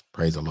with us.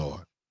 Praise the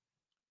Lord.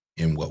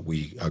 In what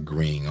we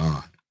agreeing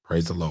on.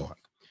 Praise the Lord.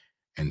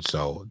 And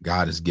so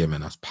God has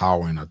given us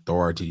power and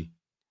authority,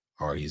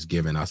 or he's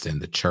given us in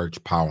the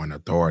church power and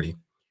authority,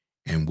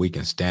 and we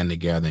can stand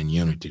together in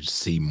unity to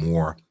see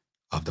more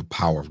of the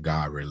power of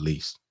God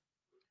released.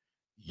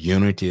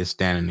 Unity is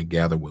standing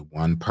together with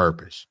one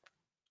purpose,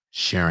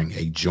 sharing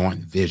a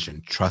joint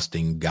vision,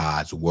 trusting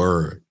God's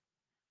word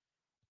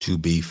to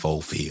be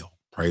fulfilled.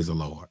 Praise the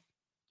Lord.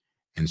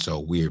 And so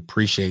we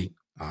appreciate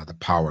the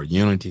power of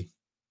unity.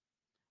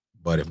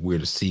 But if we're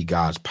to see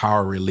God's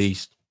power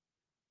released,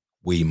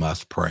 we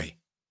must pray.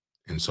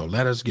 And so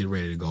let us get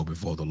ready to go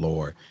before the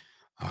Lord.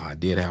 I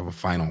did have a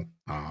final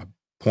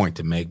point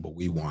to make, but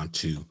we want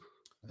to,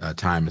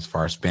 time is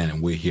far spent,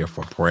 and we're here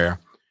for prayer.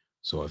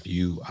 So if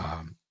you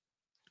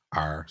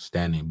are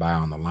standing by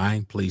on the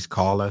line, please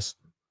call us,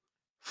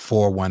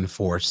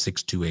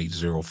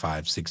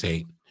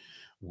 414-628-0568.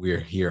 We're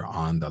here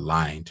on the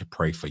line to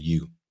pray for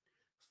you.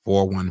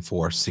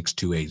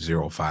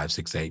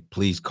 414-628-0568.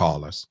 Please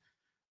call us.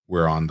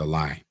 We're on the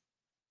line.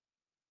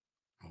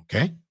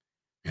 Okay?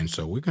 And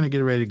so we're going to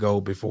get ready to go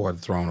before the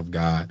throne of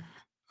God.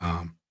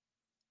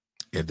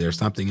 If there's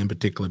something in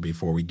particular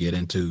before we get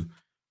into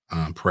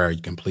prayer,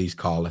 you can please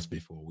call us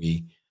before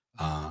we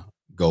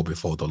go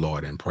before the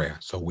Lord in prayer.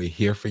 So we're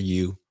here for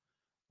you.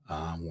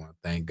 I want to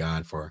thank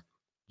God for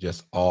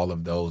just all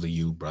of those of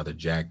you, Brother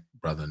Jack,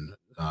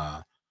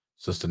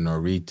 Sister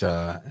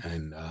Norita,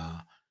 and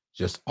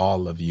just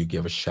all of you.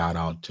 Give a shout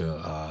out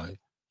to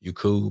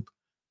Yakub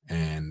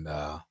and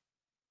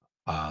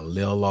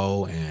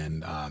Lilo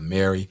and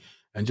Mary,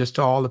 and just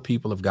to all the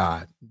people of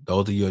God.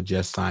 Those of you who are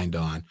just signed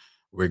on,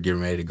 we're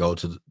getting ready to go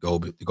to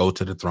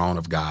the throne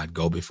of God,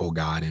 go before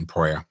God in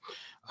prayer.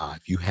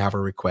 If you have a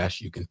request,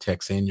 you can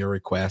text in your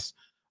request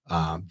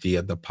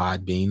via the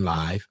Podbean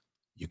Live.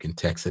 You can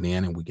text it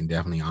in, and we can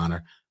definitely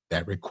honor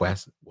that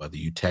request, whether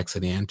you text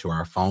it in to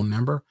our phone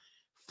number,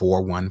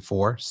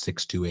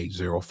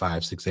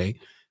 414-628-0568.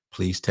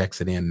 Please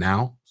text it in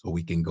now so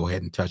we can go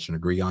ahead and touch and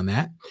agree on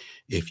that.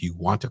 If you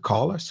want to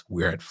call us,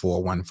 we're at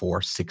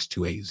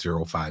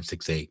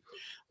 414-628-0568. I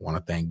want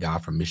to thank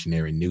God for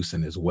Missionary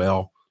Newsom as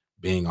well,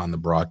 being on the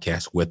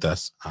broadcast with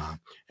us.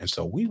 And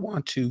so we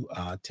want to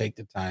take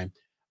the time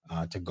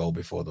to go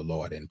before the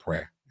Lord in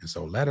prayer. And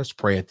so let us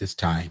pray at this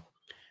time.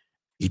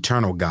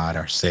 Eternal God,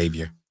 our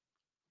Savior,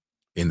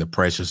 in the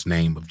precious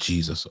name of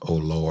Jesus, O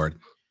Lord,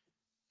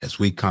 as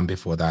we come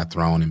before thy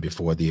throne and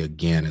before thee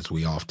again, as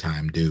we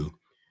oftentimes do,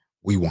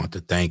 we want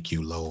to thank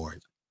you,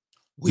 Lord.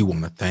 We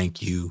want to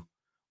thank you,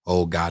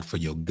 oh God, for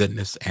your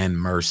goodness and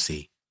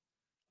mercy.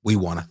 We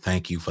want to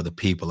thank you for the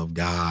people of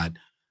God,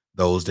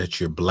 those that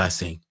you're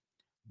blessing,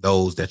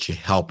 those that you're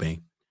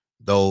helping,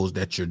 those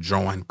that you're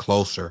drawing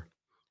closer,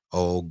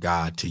 oh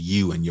God, to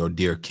you and your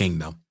dear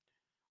kingdom.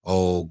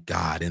 Oh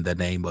God, in the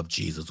name of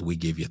Jesus, we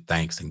give you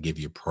thanks and give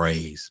you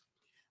praise.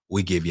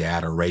 We give you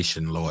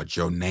adoration, Lord.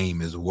 Your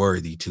name is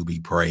worthy to be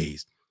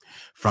praised.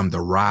 From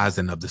the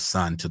rising of the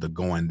sun to the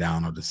going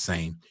down of the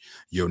same,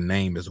 your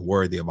name is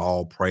worthy of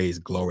all praise,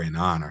 glory, and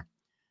honor.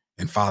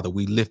 And Father,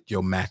 we lift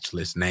your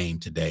matchless name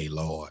today,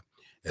 Lord,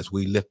 as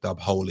we lift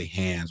up holy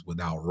hands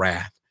without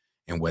wrath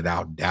and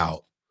without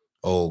doubt.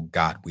 Oh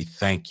God, we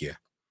thank you.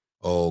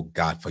 Oh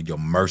God, for your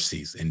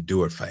mercies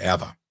endure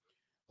forever.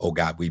 Oh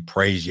God, we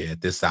praise you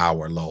at this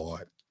hour,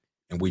 Lord,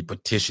 and we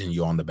petition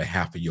you on the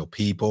behalf of your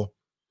people.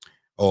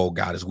 Oh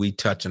God, as we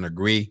touch and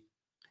agree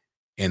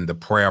in the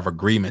prayer of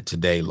agreement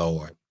today,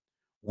 Lord,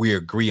 we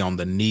agree on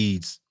the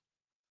needs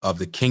of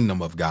the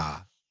kingdom of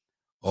God.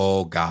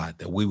 Oh God,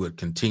 that we would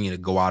continue to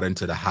go out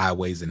into the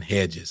highways and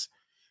hedges,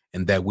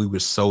 and that we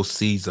would sow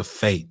seeds of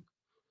faith,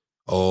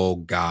 oh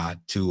God,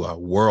 to a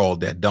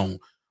world that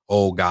don't,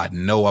 oh God,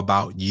 know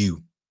about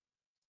you.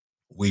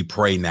 We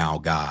pray now,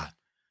 God,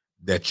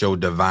 that your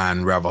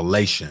divine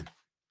revelation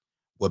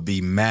would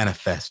be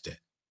manifested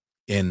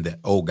in the,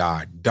 oh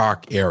God,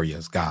 dark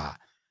areas, God,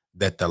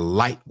 that the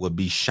light would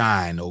be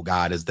shine, oh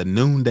God, as the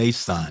noonday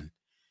sun,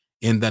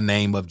 in the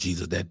name of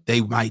Jesus, that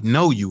they might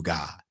know you,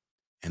 God,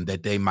 and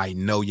that they might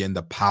know you in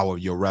the power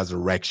of your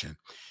resurrection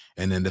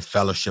and in the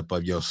fellowship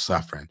of your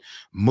suffering.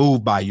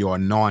 Move by your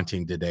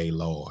anointing today,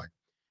 Lord,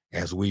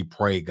 as we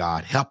pray,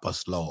 God. Help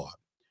us, Lord,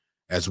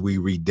 as we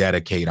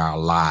rededicate our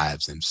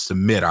lives and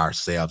submit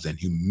ourselves in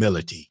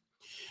humility,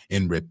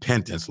 in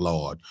repentance,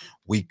 Lord.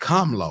 We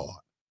come, Lord,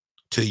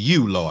 to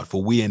you, Lord,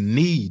 for we in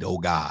need, oh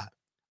God,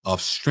 of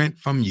strength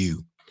from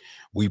you.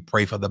 We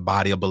pray for the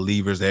body of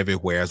believers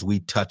everywhere as we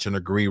touch and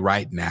agree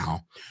right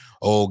now.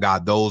 Oh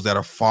God, those that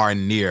are far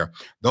and near,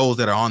 those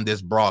that are on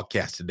this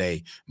broadcast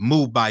today,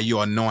 move by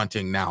your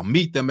anointing now.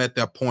 Meet them at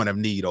their point of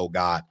need, oh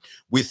God.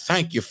 We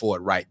thank you for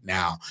it right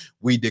now.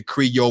 We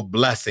decree your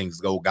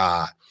blessings, oh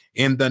God,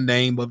 in the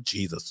name of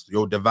Jesus,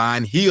 your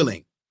divine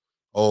healing,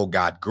 oh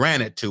God,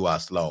 grant it to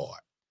us, Lord,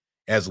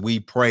 as we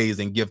praise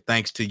and give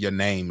thanks to your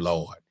name,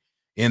 Lord.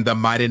 In the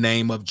mighty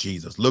name of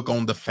Jesus, look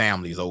on the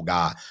families, oh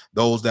God,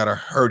 those that are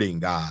hurting,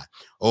 God.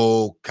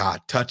 Oh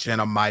God, touch in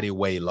a mighty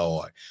way,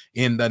 Lord.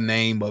 In the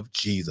name of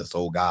Jesus,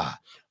 oh God.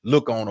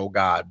 Look on, oh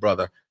God,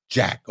 brother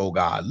Jack, oh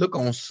God. Look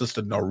on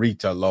Sister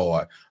Norita,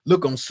 Lord.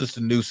 Look on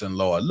Sister Newsom,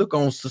 Lord. Look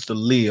on Sister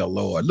Leah,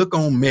 Lord. Look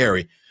on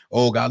Mary,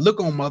 oh God.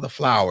 Look on Mother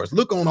Flowers.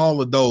 Look on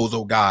all of those,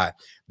 oh God,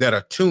 that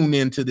are tuned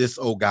into this,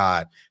 oh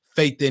God,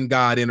 Faith in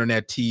God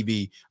Internet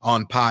TV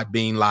on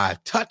Podbean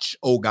Live. Touch,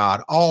 oh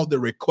God, all the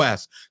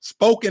requests,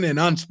 spoken and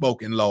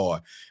unspoken,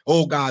 Lord.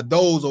 Oh God,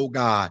 those, oh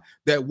God,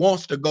 that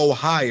wants to go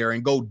higher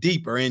and go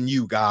deeper in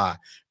you, God.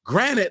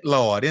 Grant it,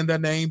 Lord, in the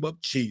name of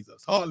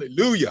Jesus.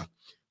 Hallelujah.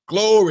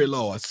 Glory,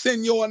 Lord.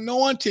 Send your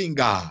anointing,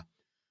 God.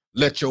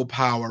 Let your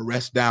power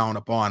rest down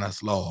upon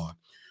us, Lord.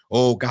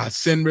 Oh God,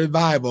 send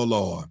revival,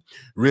 Lord.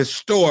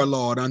 Restore,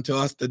 Lord, unto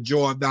us the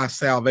joy of thy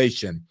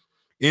salvation.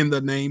 In the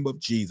name of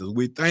Jesus,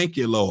 we thank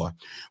you, Lord.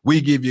 We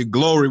give you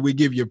glory. We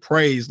give you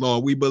praise,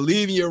 Lord. We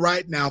believe in you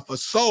right now for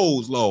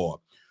souls,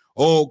 Lord.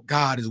 Oh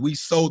God, as we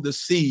sow the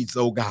seeds,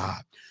 oh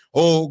God.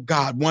 Oh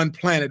God, one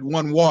planet,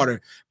 one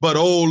water. But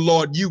oh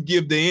Lord, you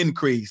give the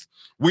increase.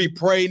 We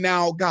pray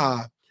now,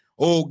 God.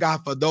 Oh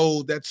God, for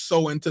those that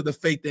sow into the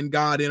Faith in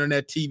God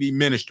Internet TV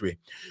ministry.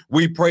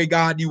 We pray,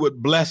 God, you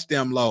would bless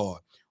them, Lord.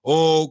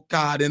 Oh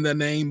God, in the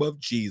name of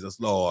Jesus,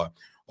 Lord.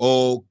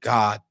 Oh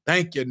God,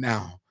 thank you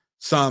now.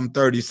 Psalm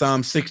 30,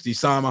 Psalm 60,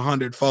 Psalm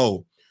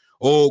 100-fold.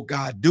 Oh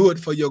God, do it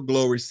for your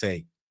glory's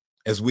sake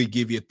as we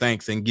give you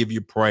thanks and give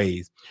you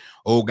praise.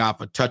 Oh God,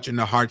 for touching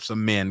the hearts of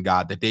men,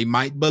 God, that they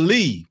might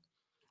believe.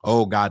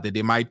 Oh God, that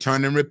they might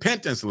turn in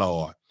repentance,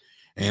 Lord.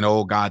 And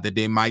oh God, that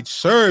they might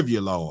serve you,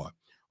 Lord.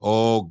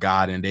 Oh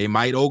God, and they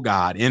might, oh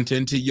God, enter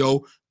into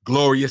your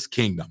glorious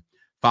kingdom.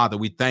 Father,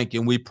 we thank you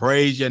and we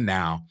praise you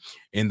now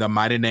in the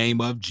mighty name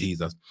of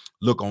Jesus.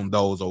 Look on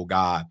those, oh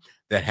God,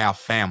 that have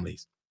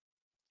families.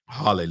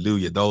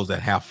 Hallelujah. Those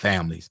that have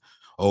families,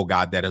 oh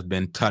God, that have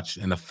been touched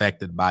and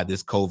affected by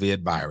this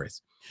COVID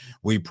virus.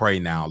 We pray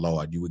now,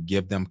 Lord, you would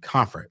give them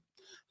comfort.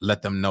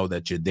 Let them know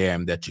that you're there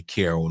and that you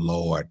care, oh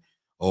Lord.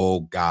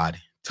 Oh God,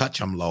 touch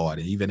them, Lord,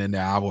 even in the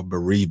hour of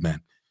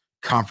bereavement.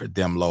 Comfort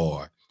them,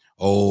 Lord.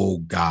 Oh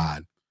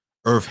God,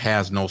 earth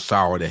has no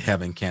sorrow that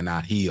heaven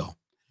cannot heal.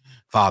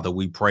 Father,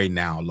 we pray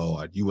now,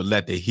 Lord, you would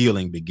let the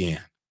healing begin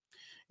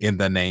in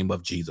the name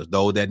of Jesus.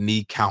 Those that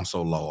need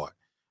counsel, Lord,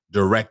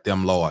 direct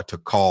them, Lord, to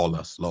call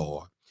us,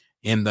 Lord,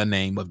 in the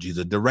name of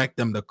Jesus. Direct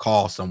them to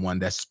call someone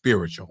that's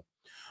spiritual.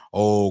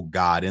 Oh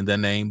God, in the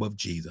name of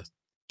Jesus,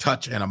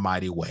 touch in a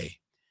mighty way.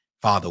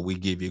 Father, we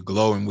give you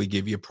glory and we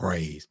give you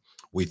praise.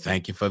 We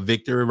thank you for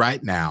victory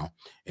right now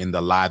in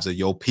the lives of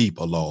your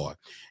people, Lord.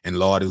 And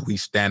Lord, as we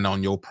stand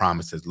on your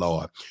promises,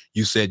 Lord,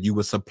 you said you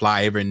would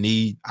supply every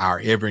need, our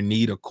every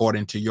need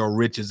according to your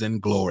riches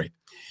and glory.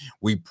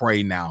 We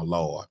pray now,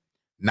 Lord,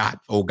 not,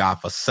 oh God,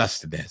 for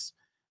sustenance,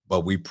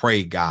 but we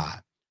pray,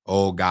 God,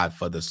 oh God,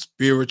 for the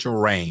spiritual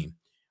rain,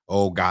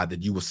 oh God,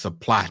 that you would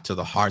supply to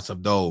the hearts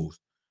of those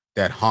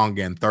that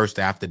hunger and thirst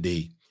after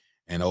thee.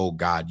 And oh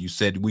God, you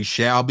said we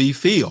shall be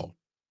filled.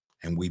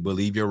 And we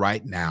believe you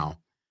right now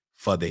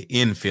for the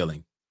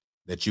infilling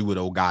that you would,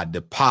 oh God,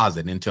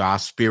 deposit into our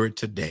spirit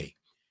today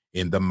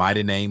in the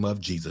mighty name of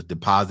Jesus.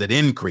 Deposit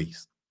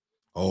increase,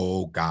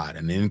 oh God,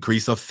 an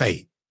increase of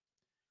faith,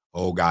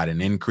 oh God,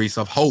 an increase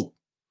of hope,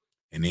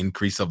 an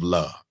increase of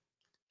love.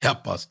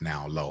 Help us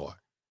now, Lord,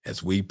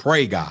 as we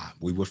pray, God,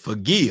 we would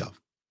forgive,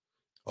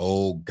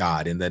 oh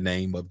God, in the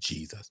name of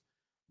Jesus.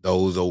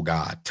 Those, oh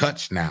God,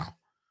 touch now,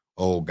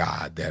 oh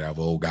God, that have,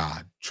 oh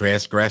God,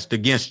 transgressed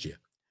against you.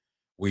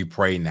 We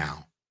pray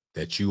now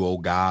that you, oh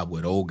God,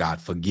 would, oh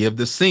God, forgive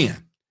the sin.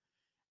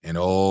 And,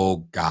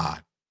 oh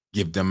God,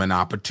 give them an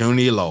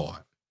opportunity, Lord,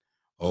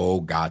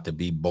 oh God, to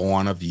be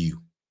born of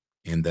you.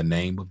 In the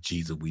name of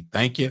Jesus, we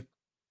thank you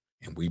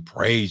and we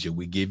praise you.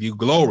 We give you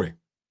glory.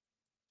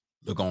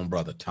 Look on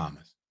Brother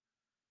Thomas.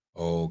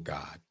 Oh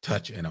God,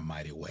 touch in a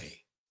mighty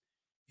way.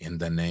 In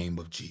the name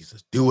of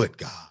Jesus, do it,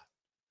 God.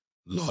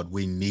 Lord,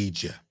 we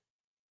need you.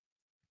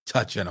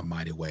 Touch in a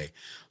mighty way.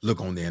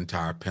 Look on the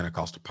entire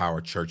Pentecostal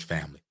Power Church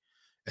family,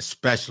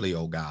 especially,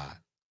 oh God,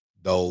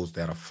 those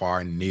that are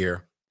far and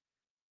near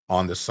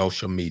on the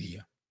social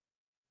media.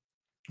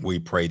 We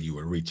pray that you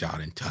would reach out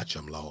and touch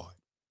them, Lord.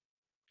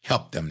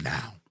 Help them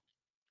now.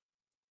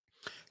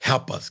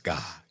 Help us,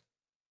 God,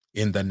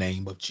 in the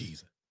name of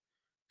Jesus.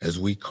 As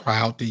we cry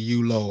out to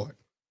you, Lord,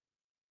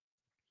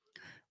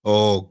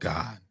 oh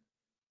God,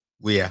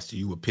 we ask that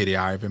you would pity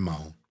our every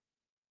moan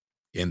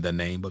in the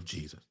name of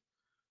Jesus.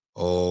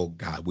 Oh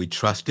God, we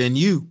trust in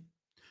you.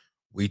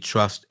 We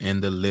trust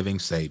in the living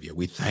Savior.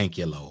 We thank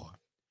you, Lord.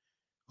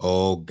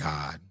 Oh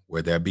God,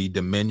 where there be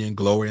dominion,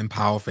 glory, and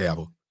power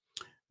forever,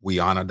 we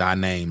honor thy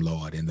name,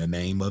 Lord, in the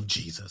name of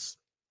Jesus.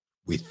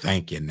 We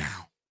thank you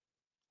now.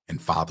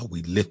 And Father,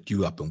 we lift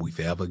you up and we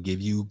forever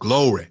give you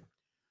glory.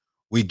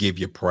 We give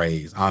you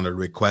praise, honor the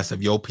requests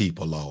of your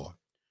people, Lord,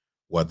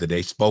 whether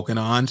they spoken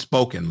or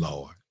unspoken,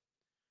 Lord.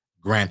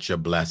 Grant your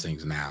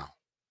blessings now,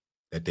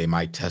 that they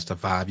might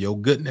testify of your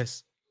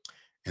goodness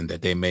and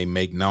that they may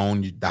make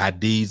known thy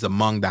deeds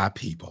among thy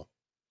people.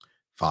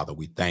 Father,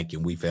 we thank you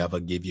and we forever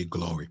give you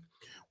glory.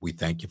 We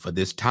thank you for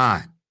this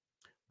time.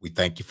 We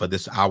thank you for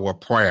this hour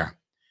of prayer.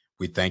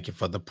 We thank you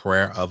for the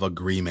prayer of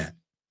agreement.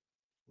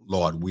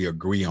 Lord, we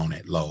agree on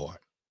it, Lord.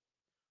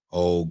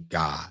 oh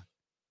God,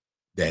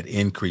 that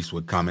increase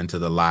would come into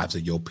the lives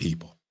of your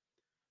people,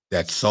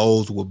 that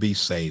souls will be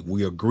saved.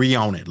 We agree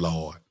on it,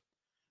 Lord,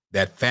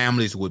 that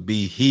families would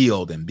be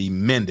healed and be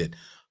mended.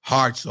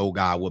 Hearts, oh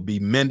God, will be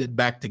mended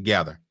back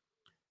together.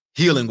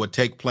 Healing would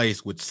take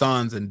place with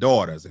sons and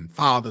daughters and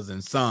fathers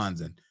and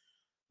sons and,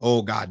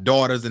 oh God,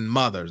 daughters and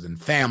mothers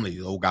and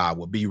families, oh God,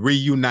 will be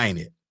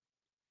reunited.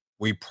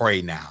 We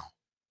pray now,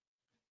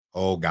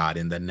 oh God,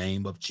 in the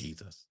name of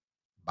Jesus,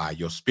 by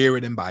your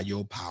spirit and by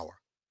your power,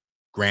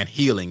 grant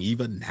healing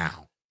even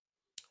now.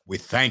 We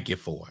thank you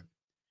for it.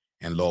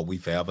 And Lord, we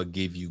forever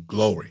give you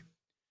glory.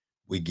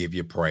 We give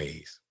you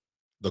praise.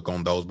 Look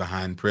on those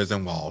behind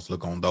prison walls.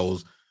 Look on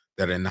those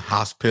that are in the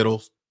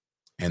hospitals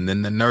and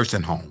then the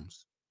nursing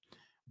homes.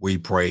 We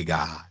pray,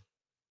 God,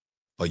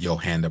 for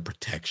your hand of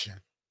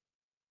protection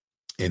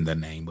in the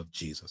name of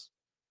Jesus.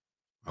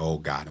 Oh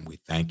God, and we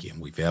thank you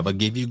and we forever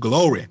give you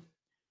glory.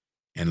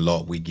 And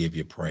Lord, we give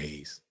you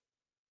praise.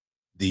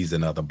 These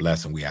and other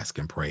blessings we ask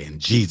and pray in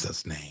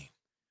Jesus' name.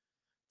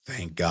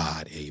 Thank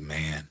God.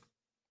 Amen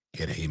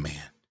and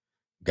amen.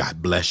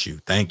 God bless you.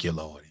 Thank you,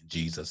 Lord, in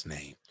Jesus'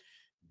 name.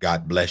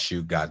 God bless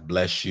you. God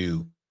bless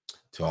you.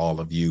 To all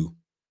of you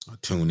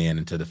tune in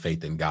into the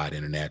Faith in God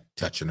Internet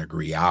Touch and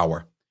Agree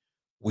Hour.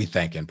 We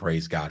thank and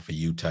praise God for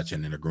you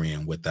touching and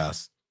agreeing with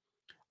us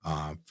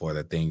for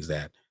the things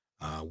that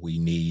we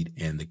need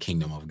in the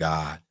kingdom of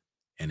God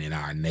and in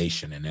our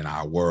nation and in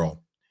our world.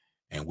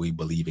 And we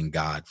believe in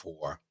God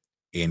for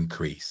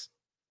increase,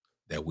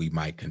 that we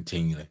might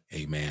continue,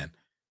 amen,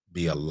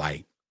 be a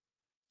light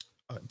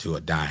to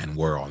a dying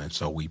world. And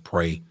so we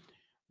pray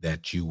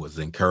that you was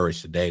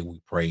encouraged today.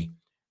 We pray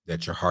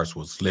that your hearts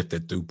was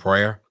lifted through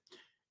prayer.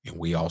 And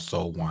we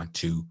also want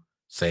to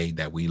say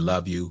that we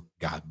love you.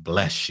 God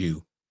bless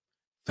you.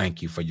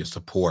 Thank you for your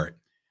support.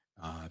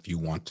 If you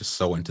want to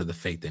sow into the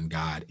Faith in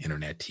God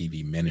Internet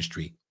TV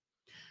ministry,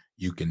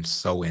 you can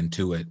sow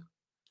into it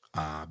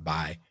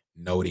by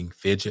noting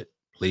Fidget.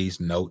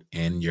 Please note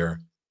in your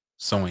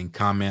sowing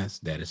comments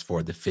that is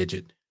for the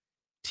Fidget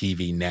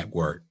TV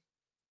network.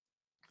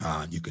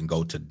 You can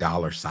go to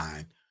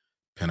 $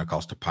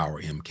 Pentecostal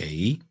Power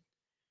MKE.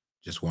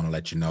 Just want to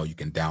let you know you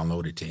can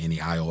download it to any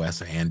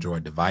iOS or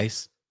Android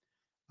device.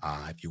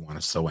 If you want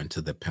to sow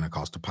into the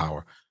Pentecostal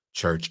Power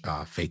Church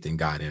Faith in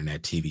God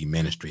Internet TV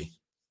ministry,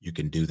 you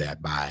can do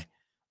that by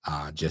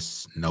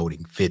just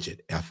noting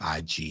Fidget,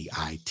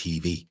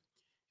 FIGITV.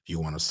 If you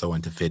want to sow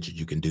into Fidget,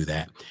 you can do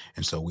that.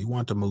 And so we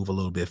want to move a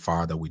little bit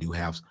farther. We do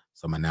have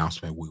some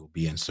announcement. We will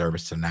be in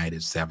service tonight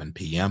at 7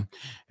 p.m.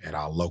 at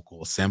our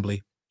local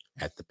assembly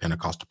at the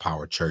Pentecostal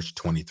Power Church,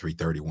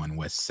 2331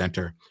 West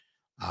Center.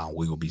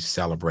 We will be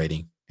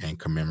celebrating and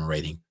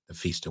commemorating the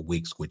Feast of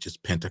Weeks, which is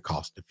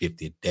Pentecost, the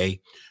 50th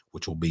day,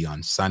 which will be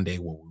on Sunday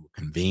where we will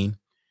convene.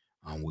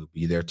 We'll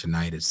be there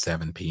tonight at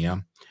 7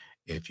 p.m.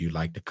 If you'd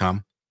like to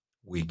come,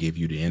 we give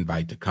you the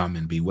invite to come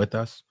and be with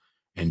us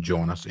and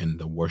join us in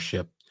the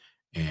worship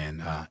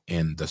and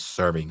in the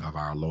serving of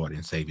our Lord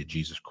and Savior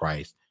Jesus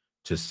Christ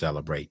to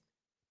celebrate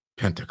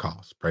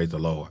Pentecost. Praise the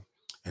Lord.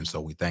 And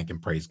so we thank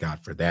and praise God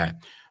for that.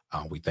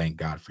 We thank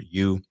God for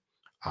you.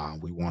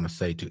 We want to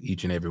say to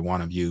each and every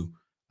one of you,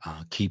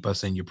 keep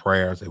us in your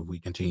prayers as we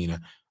continue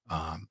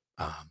to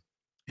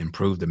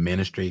improve the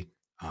ministry.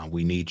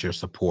 We need your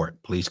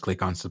support. Please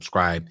click on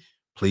subscribe.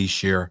 Please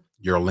share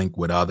your link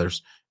with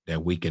others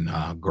that we can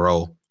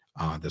grow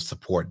the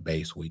support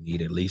base. We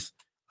need at least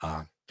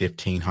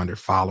 1,500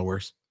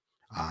 followers.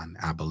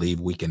 I believe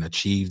we can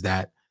achieve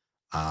that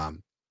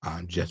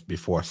just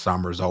before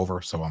summer's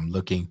over. So I'm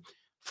looking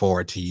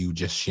forward to you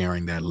just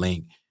sharing that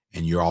link.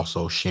 And you're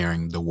also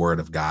sharing the word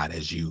of God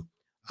as you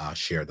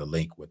share the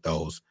link with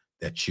those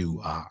that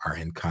you are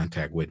in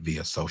contact with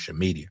via social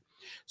media.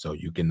 So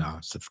you can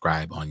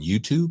subscribe on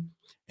YouTube,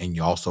 and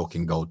you also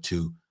can go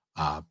to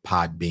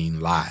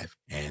Podbean Live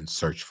and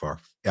search for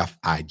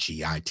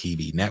FIGI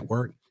TV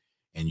Network,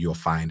 and you'll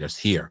find us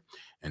here.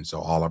 And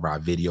so all of our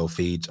video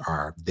feeds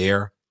are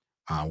there,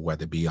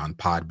 whether it be on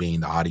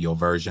Podbean, the audio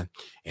version,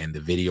 and the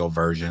video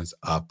versions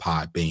of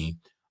Podbean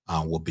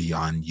will be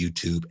on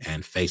YouTube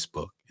and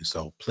Facebook. And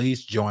so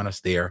please join us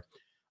there.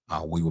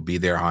 We will be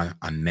there on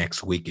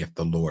next week if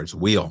the Lord's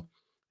will.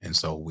 And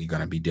so we're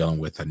going to be dealing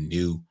with a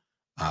new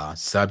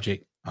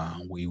subject.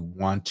 We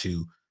want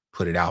to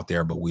put it out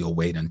there, but we'll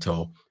wait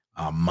until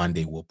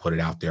Monday. We'll put it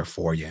out there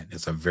for you.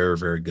 It's a very,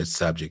 very good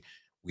subject.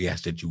 We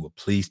ask that you will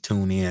please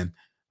tune in.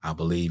 I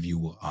believe you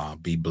will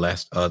be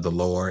blessed of the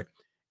Lord.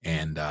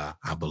 And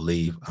I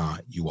believe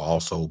you will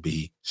also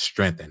be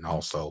strengthened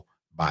also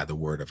by the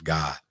word of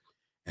God.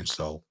 And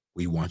so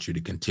we want you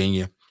to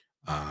continue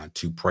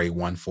to pray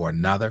one for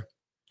another.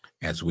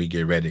 As we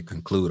get ready to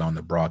conclude on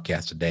the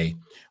broadcast today,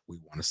 we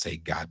want to say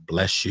God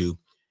bless you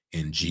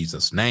in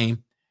Jesus'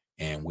 name.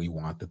 And we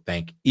want to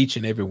thank each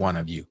and every one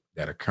of you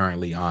that are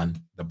currently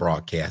on the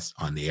broadcast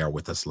on the air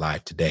with us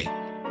live today.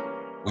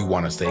 We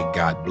want to say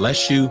God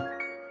bless you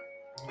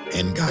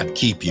and God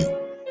keep you.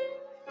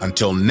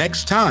 Until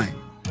next time,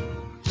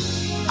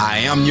 I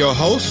am your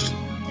host,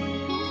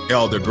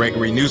 Elder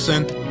Gregory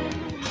Newsom,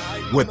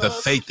 with the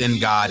Faith in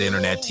God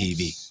Internet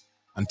TV.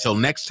 Until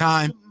next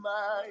time,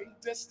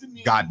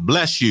 God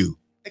bless you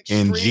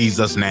in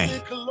Jesus'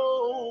 name.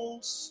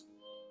 Close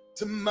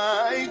to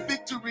my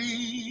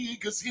victory,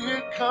 'cause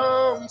here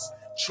comes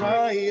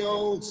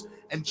trials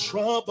and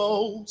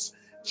troubles,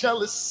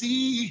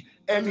 jealousy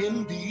and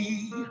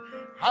envy.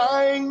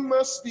 I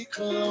must be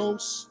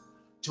close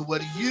to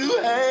what you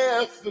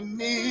have for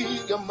me.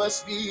 I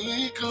must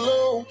be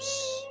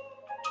close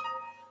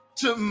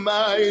to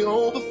my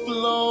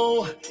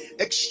overflow,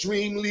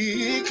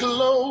 extremely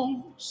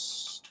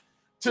close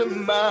to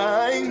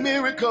my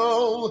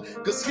miracle,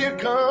 'cause here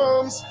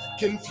comes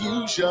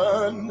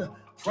confusion,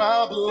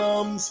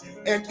 problems,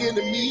 and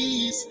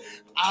enemies.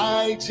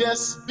 I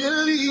just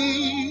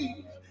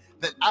believe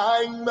that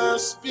I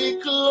must be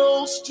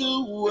close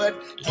to what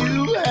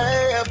you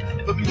have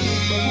for me.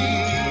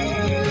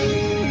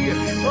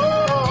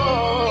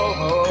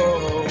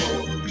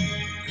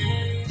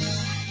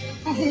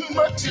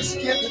 Much is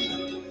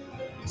given,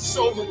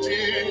 so much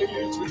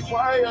is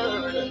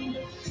required.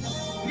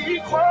 Be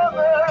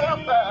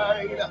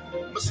qualified,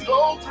 must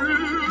go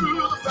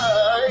through the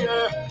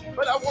fire,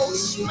 but I won't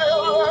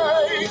smell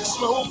like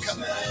smoke.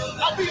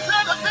 I'll be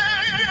better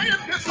than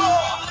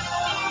before.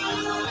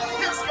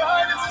 His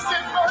guidance is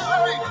in my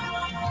life,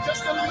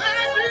 just to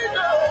let me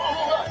know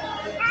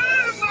I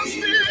must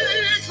be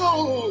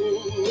close.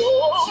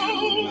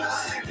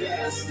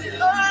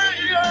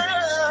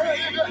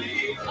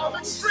 I'm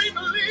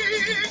extremely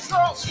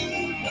close.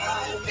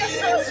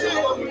 Yes,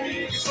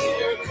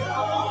 here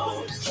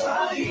comes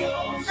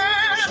trials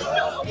and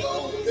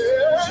troubles.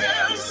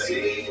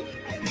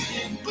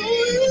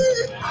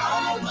 I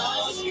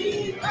must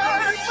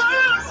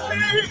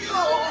be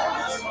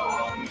close.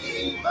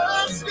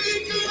 Must be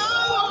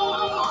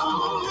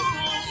close.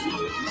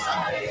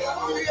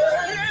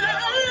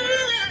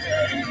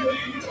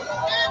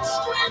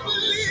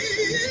 Extremely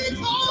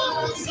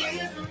close.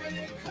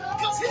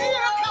 'Cause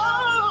here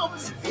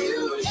comes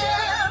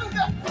and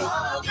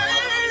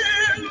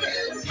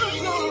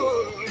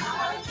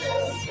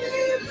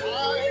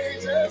I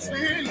just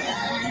believe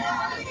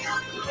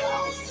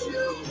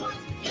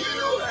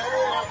you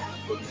have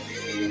for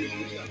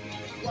me.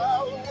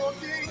 While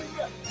walking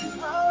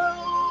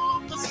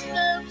out the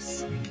steps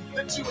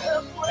that you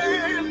have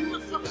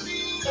planned for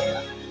me,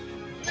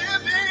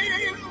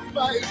 living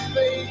by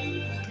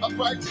faith, a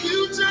bright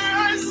future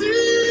I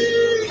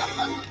see.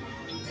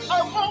 I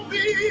won't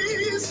be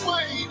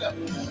swayed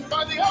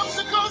by the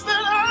obstacles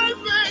that I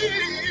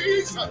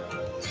face.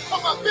 For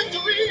my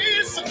victory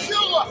is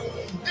secure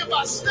if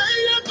I stay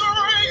in the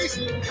race.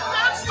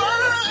 That's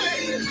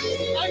fine.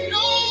 I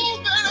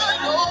know that I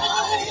know.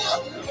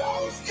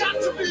 Got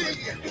to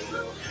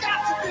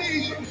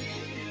be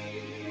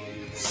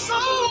so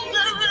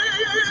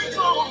very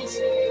close.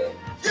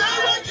 Yeah.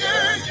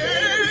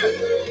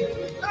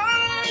 I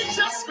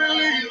just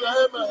believe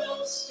I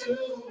must.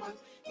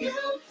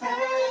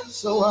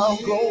 So I'll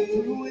go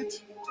through it.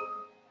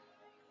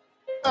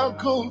 I'll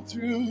go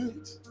through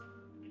it.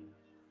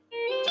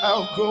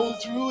 I'll go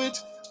through it.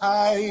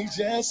 I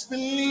just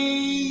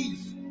believe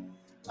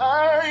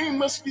I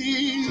must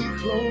be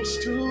close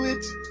to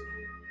it.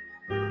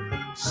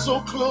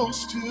 So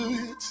close to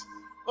it.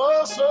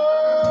 Oh, so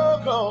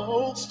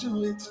close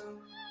to it.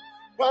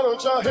 Why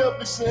don't y'all help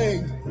me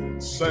sing?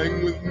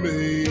 Sing with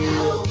me.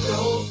 I'll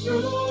go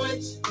through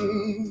it.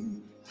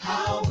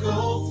 I'll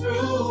go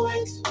through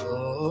it.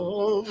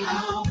 Oh,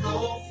 I'll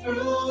go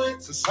through it.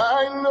 'Cause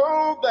I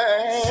know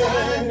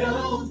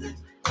that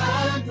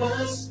I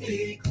must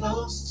be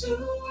close to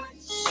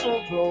it.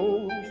 So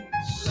close.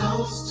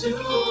 Close to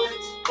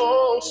it.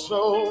 Oh,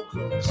 so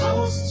close.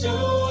 Close to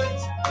it.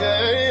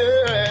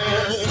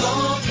 Yeah. As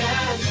long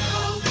as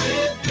you're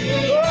with me,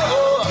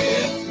 I'll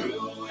get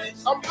through it.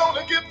 I'm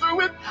gonna get through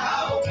it.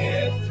 I'll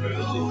get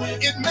through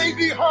it. It may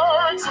be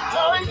hard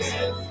sometimes,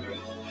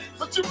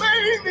 but you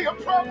made me a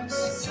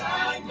promise.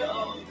 I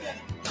know that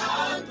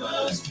I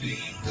must be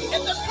close.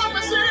 And the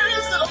promise is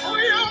that I'm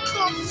real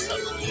close.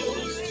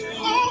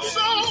 Oh,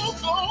 so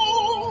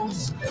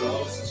close.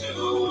 Close to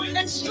it.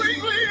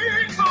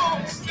 Extremely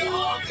close.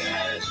 Yeah.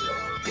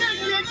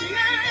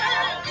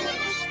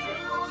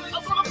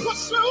 I'm gonna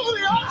push through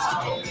the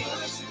obstacle,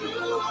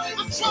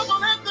 the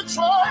trouble and the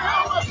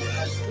trial,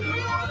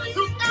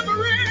 through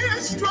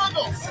every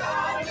struggle.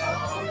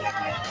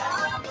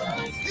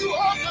 You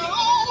are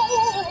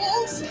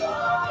close,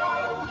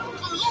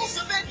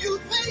 closer than you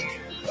think,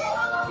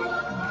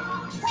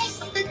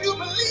 closer than you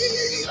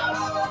believe.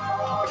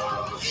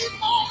 Keep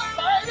on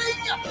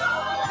fighting,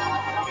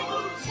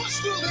 push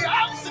through the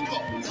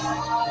obstacle.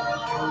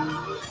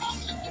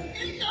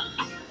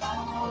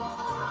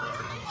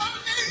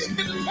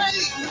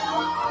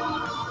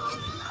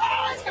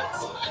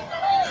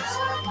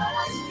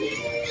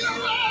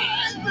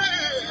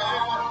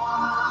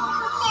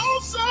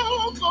 So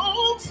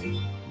close,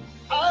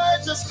 I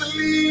just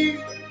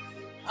believe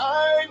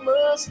I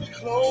must be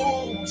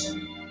close.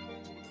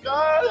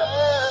 God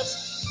has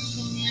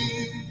for me.